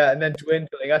 Yeah, and then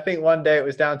dwindling. I think one day it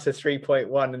was down to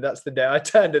 3.1, and that's the day I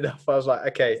turned it off. I was like,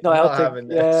 okay, It's not I'm not helping. having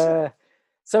this. Yeah.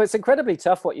 So it's incredibly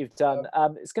tough what you've done.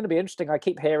 It's going to be interesting. I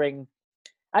keep hearing,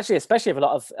 actually, especially of a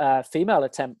lot of female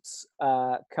attempts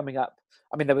coming up.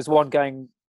 I mean, there was one going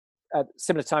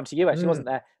similar time to you, actually, wasn't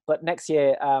there? But next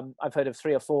year, I've heard of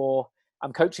 3 or 4.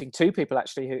 I'm coaching 2 people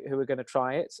actually who are going to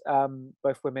try it,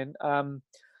 both women. And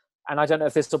I don't know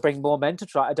if this will bring more men to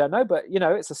try. I don't know, but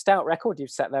it's a stout record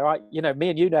you've set there. Me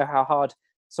and you know how hard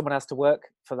someone has to work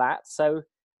for that. So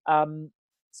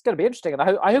it's going to be interesting, and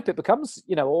I hope it becomes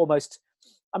almost.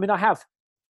 I mean, I have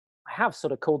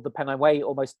sort of called the Pennine Way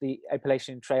almost the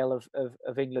Appalachian Trail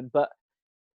of England, but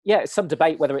yeah, it's some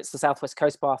debate whether it's the Southwest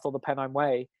Coast Path or the Pennine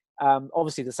Way.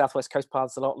 Obviously, the Southwest Coast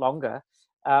Path is a lot longer.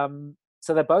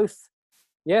 So they're both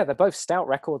stout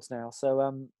records now.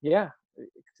 So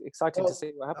exciting to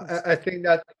see what happens. I think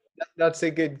that's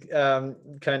a good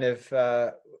kind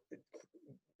of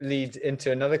lead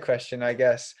into another question, I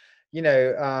guess.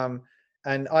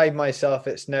 And I myself,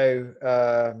 it's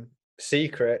no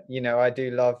secret. I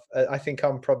do love. I think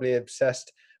I'm probably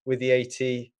obsessed with the AT,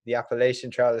 the Appalachian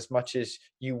Trail, as much as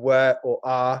you were or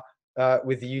are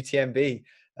with the UTMB.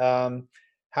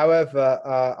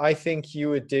 However, I think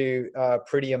you would do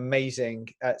pretty amazing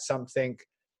at something.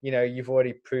 You've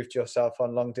already proved yourself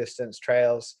on long distance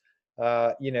trails.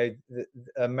 The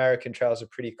American trails are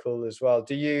pretty cool as well.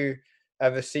 Do you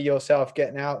ever see yourself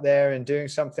getting out there and doing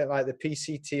something like the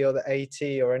PCT or the AT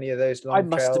or any of those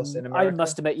long trails in America? I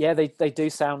must admit, yeah, they do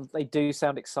sound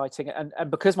exciting,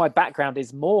 and because my background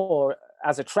is more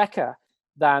as a trekker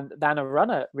than a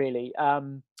runner, really.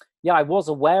 I was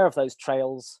aware of those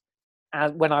trails,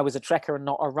 and when I was a trekker and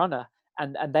not a runner,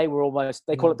 and they were almost,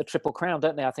 they call it the Triple Crown,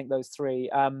 don't they? I think those 3.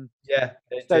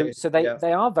 So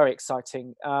they are very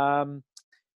exciting.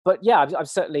 But yeah, I'm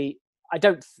certainly. I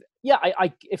don't.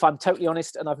 I if I'm totally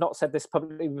honest, and I've not said this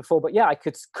publicly before, but yeah, I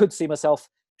could see myself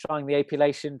trying the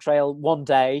Appalachian Trail one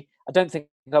day. I don't think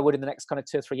I would in the next kind of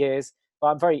 2 or 3 years,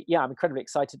 but I'm incredibly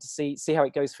excited to see how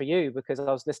it goes for you, because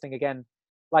I was listening again,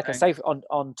 like I say,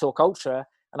 on Talk Ultra,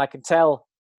 and I could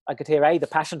hear A, the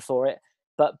passion for it,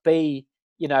 but B,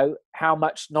 how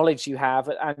much knowledge you have,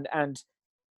 and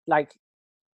like,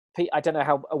 I don't know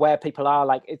how aware people are.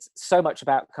 Like, it's so much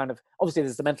about kind of, obviously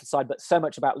there's the mental side, but so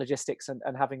much about logistics and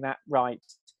having that right.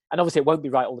 And obviously it won't be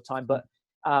right all the time, but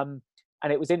and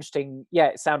it was interesting. Yeah,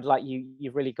 it sounded like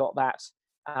you've really got that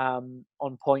on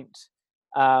point.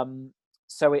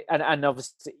 So and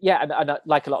obviously, yeah, and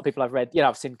like a lot of people I've read,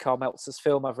 I've seen Carl Meltzer's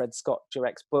film, I've read Scott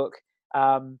Jurek's book.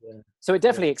 So it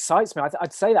definitely excites me.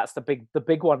 I'd say that's the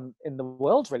big one in the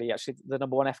world, really. Actually, the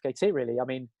number one FKT, really. I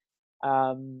mean.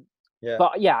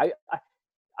 But yeah,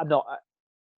 I'm not.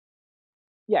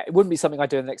 It wouldn't be something I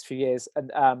do in the next few years,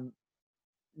 and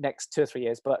next 2 or 3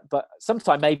 years. But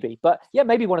sometime maybe. But yeah,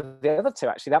 maybe one of the other 2.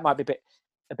 Actually, that might be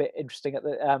a bit interesting. At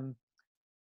the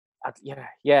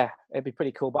it'd be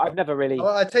pretty cool. But I've never really.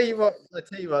 Well, I tell you what.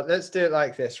 Let's do it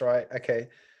like this, right? Okay,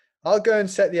 I'll go and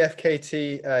set the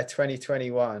FKT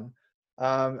 2021.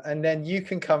 And then you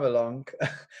can come along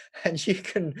and you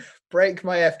can break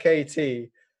my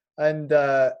FKT. And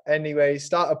anyway,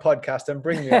 start a podcast and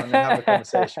bring me on and have a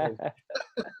conversation.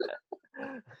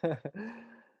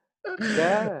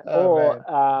 Yeah,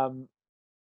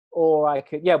 or I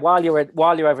could, while you're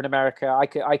over in America,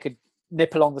 I could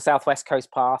nip along the Southwest Coast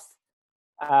Path.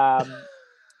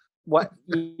 What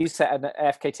you set an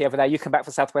FKT over there, you come back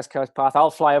for Southwest Coast Path. I'll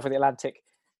fly over the Atlantic,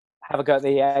 have a go at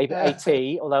the AT.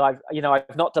 Although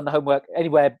I've not done the homework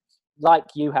anywhere like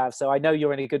you have, so I know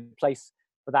you're in a good place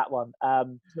for that one.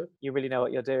 You really know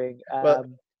what you're doing.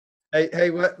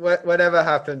 Hey, whatever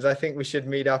happens, I think we should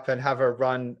meet up and have a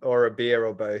run or a beer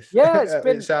or both. Yeah,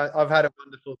 I've had a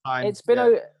wonderful time. It's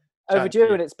been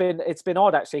overdue, and it's been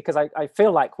odd, actually, because I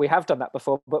feel like we have done that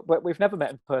before, but we've never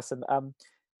met in person.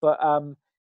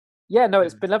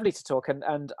 It's been lovely to talk,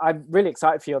 and I'm really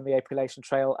excited for you on the Appalachian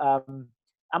Trail.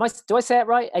 Do I say it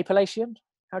right? Appalachian?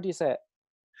 How do you say it?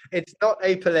 It's not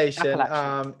Appalachian.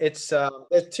 It's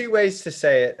there's 2 ways to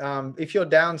say it. If you're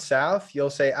down south, you'll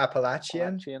say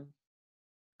Appalachian. So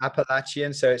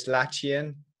it's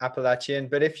Lachian, Appalachian.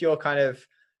 But if you're kind of,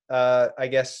 I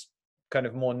guess, kind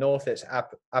of more north, it's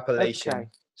Appalachian. Okay.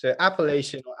 So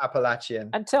Appalachian or Appalachian.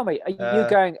 And tell me,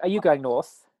 are you going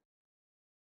north?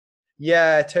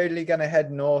 Yeah, totally going to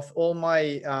head north. All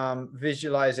my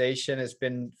visualization has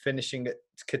been finishing at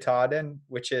Katahdin,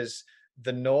 which is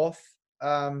the north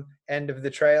end of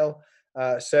the trail.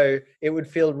 So it would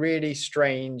feel really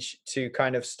strange to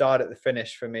kind of start at the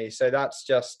finish for me. So that's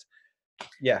just,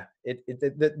 yeah,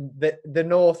 the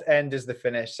north end is the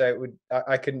finish. So it would,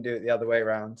 I couldn't do it the other way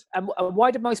around. And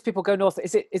why do most people go north?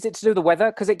 Is it to do with the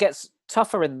weather? Because it gets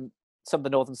tougher in some of the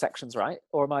northern sections, right?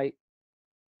 Or am I?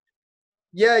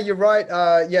 Yeah, you're right.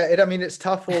 Yeah, I mean, it's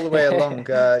tough all the way along.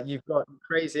 You've got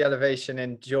crazy elevation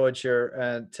in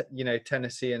Georgia,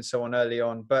 Tennessee, and so on early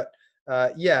on. But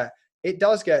yeah, it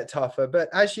does get tougher. But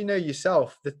as you know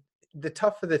yourself, the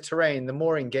tougher the terrain, the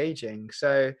more engaging.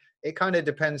 So it kind of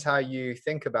depends how you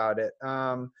think about it.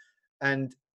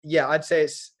 And yeah, I'd say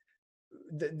it's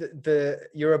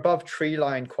you're above tree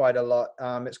line quite a lot.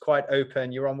 It's quite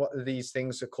open. You're on what these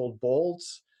things are called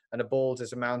balds, and a bald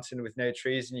is a mountain with no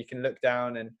trees, and you can look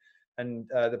down and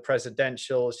the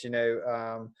presidentials,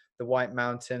 the White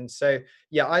Mountains. So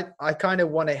yeah, I kind of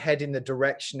want to head in the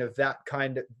direction of that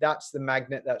that's the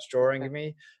magnet that's drawing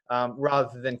me,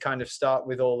 rather than kind of start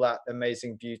with all that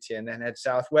amazing beauty and then head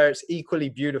south, where it's equally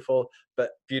beautiful,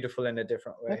 but beautiful in a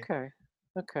different way.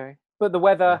 Okay. But the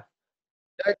weather,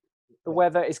 Yeah. the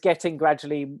weather is getting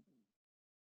gradually.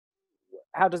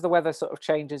 How does the weather sort of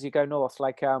change as you go north?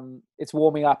 Like it's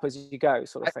warming up as you go,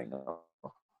 sort of thing.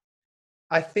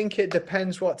 I think it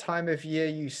depends what time of year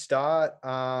you start.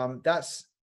 That's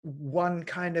one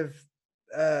kind of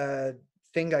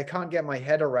thing I can't get my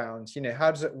head around.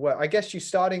 How does it work? I guess you're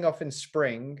starting off in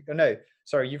spring. Oh, no,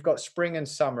 sorry, you've got spring and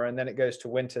summer, and then it goes to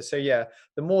winter. So yeah,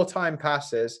 the more time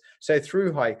passes, so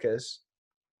through hikers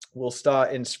will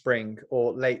start in spring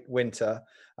or late winter,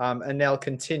 and they'll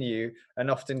continue and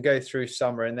often go through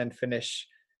summer and then finish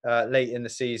late in the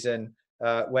season,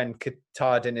 when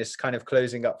Katahdin is kind of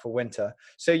closing up for winter.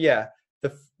 So yeah,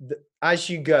 as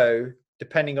you go,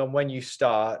 depending on when you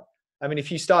start, I mean,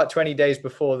 if you start 20 days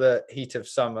before the heat of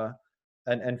summer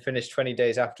and finish 20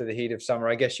 days after the heat of summer,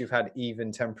 I guess you've had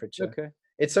even temperature. Okay.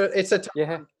 It's a tough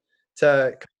one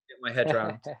to get my head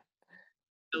around.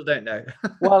 Still don't know.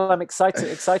 Well, I'm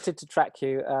excited to track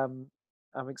you.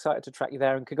 I'm excited to track you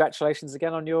there, and congratulations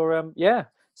again on your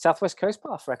Southwest Coast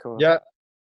Path record. Yeah.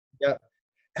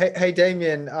 Hey,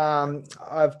 Damien,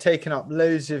 I've taken up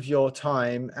loads of your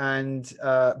time, and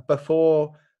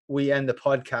before we end the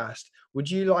podcast, would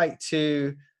you like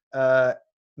to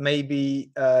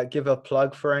maybe give a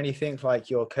plug for anything, like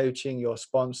your coaching, your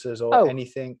sponsors, or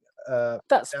anything?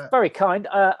 That's very kind.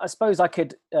 I suppose I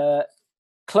could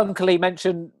clunkily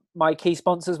mention my key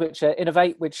sponsors, which are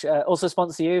Inov-8, which also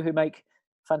sponsor you, who make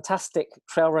fantastic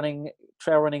trail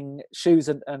running shoes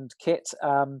and kit.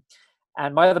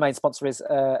 And my other main sponsor is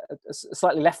a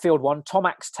slightly left field one,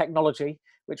 Tomax Technology,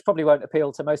 which probably won't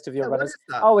appeal to most of your runners.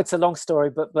 Oh, it's a long story,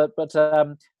 but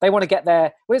they want to get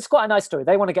their. Well, it's quite a nice story.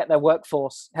 They want to get their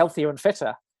workforce healthier and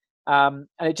fitter, and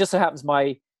it just so happens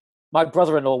my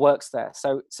brother-in-law works there.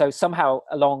 So somehow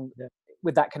along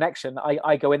with that connection,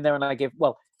 I go in there and I give,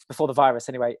 well, before the virus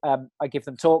anyway, I give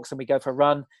them talks and we go for a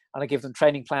run and I give them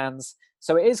training plans.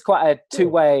 So it is quite a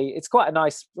two-way, it's quite a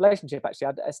nice relationship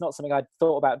actually. It's not something I'd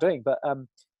thought about doing, but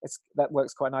that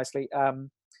works quite nicely.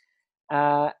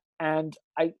 And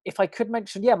if I could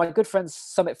mention, my good friends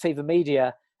Summit Fever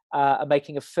Media are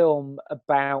making a film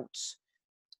about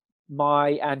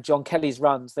my and John Kelly's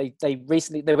runs. They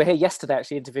were here yesterday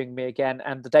actually interviewing me again,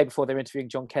 and the day before they were interviewing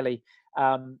John Kelly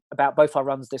about both our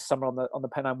runs this summer on the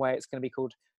Pennine Way. It's going to be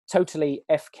called Totally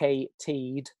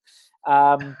FKT'd,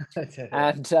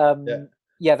 that's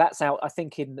out I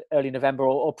think in early November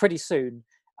or pretty soon.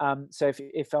 So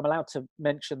if I'm allowed to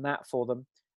mention that for them.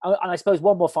 And I suppose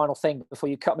one more final thing before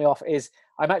you cut me off is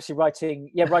I'm actually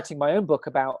writing my own book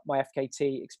about my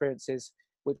FKT experiences,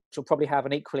 which will probably have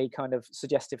an equally kind of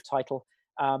suggestive title,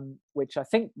 which I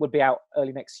think would be out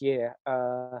early next year.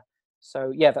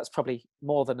 So that's probably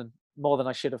more than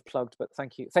I should have plugged, but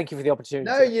thank you for the opportunity.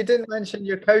 No, you didn't mention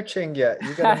your coaching yet.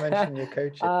 You got to mention your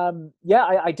coaching.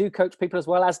 I do coach people as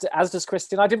well, as does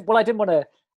Christian. I didn't want to.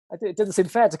 It didn't seem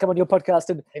fair to come on your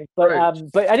podcast,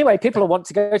 but anyway, people will want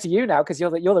to go to you now because you're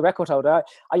the record holder.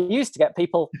 I used to get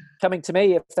people coming to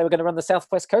me if they were going to run the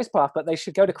Southwest Coast Path, but they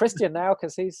should go to Christian now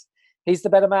because he's the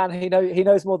better man. He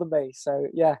knows more than me. So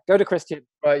go to Christian.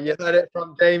 Right, you heard it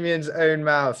from Damien's own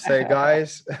mouth. So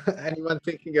guys, anyone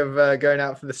thinking of going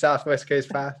out for the Southwest Coast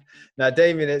Path? Now,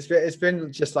 Damien, it's been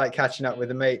just like catching up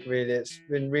with a mate. Really, it's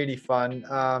been really fun.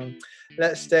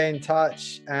 Let's stay in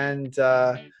touch, and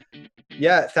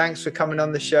thanks for coming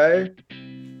on the show.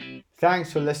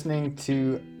 Thanks for listening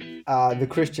to the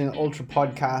Christian Ultra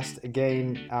Podcast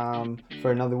again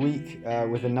for another week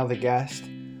with another guest.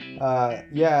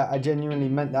 I genuinely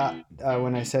meant that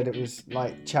when I said it was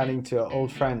like chatting to an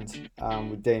old friend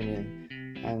with Damien,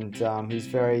 and he's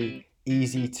very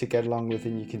easy to get along with,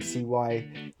 and you can see why,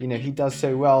 you know, he does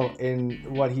so well in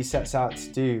what he sets out to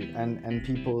do, and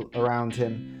people around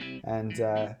him, and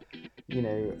you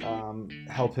know,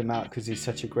 help him out because he's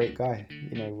such a great guy,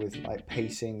 you know, with like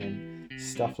pacing and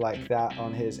stuff like that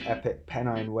on his epic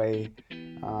Pennine Way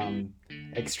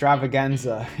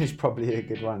extravaganza is probably a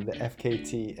good one, the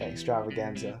FKT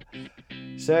extravaganza.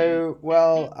 So,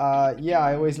 well, yeah,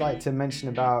 I always like to mention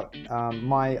about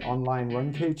my online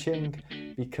run coaching,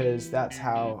 because that's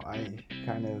how I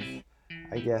kind of,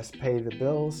 I guess, pay the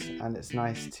bills. And it's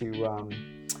nice to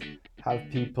have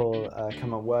people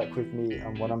come and work with me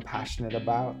on what I'm passionate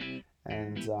about,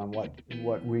 and what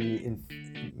really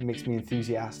makes me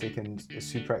enthusiastic and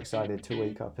super excited to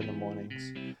wake up in the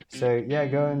mornings. So yeah,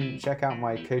 go and check out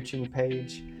my coaching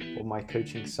page or my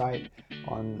coaching site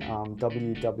on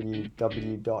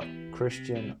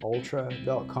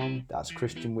www.christianultra.com. That's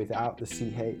Christian without the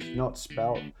CH, not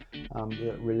spelt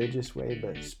the religious way,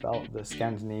 but spelt the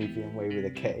Scandinavian way with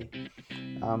a K.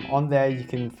 On there you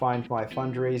can find my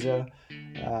fundraiser,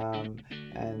 and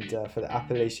for the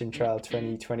Appalachian Trail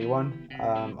 2021.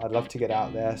 I'd love to get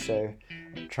out there, so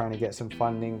I'm trying to get some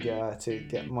funding to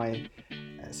get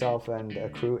myself and a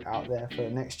crew out there for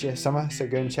next year summer. So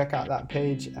go and check out that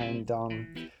page, and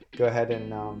go ahead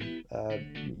and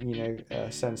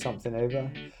send something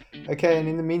over. Okay, and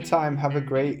in the meantime, have a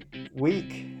great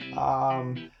week,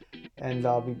 and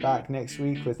I'll be back next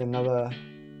week with another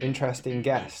interesting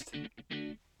guest.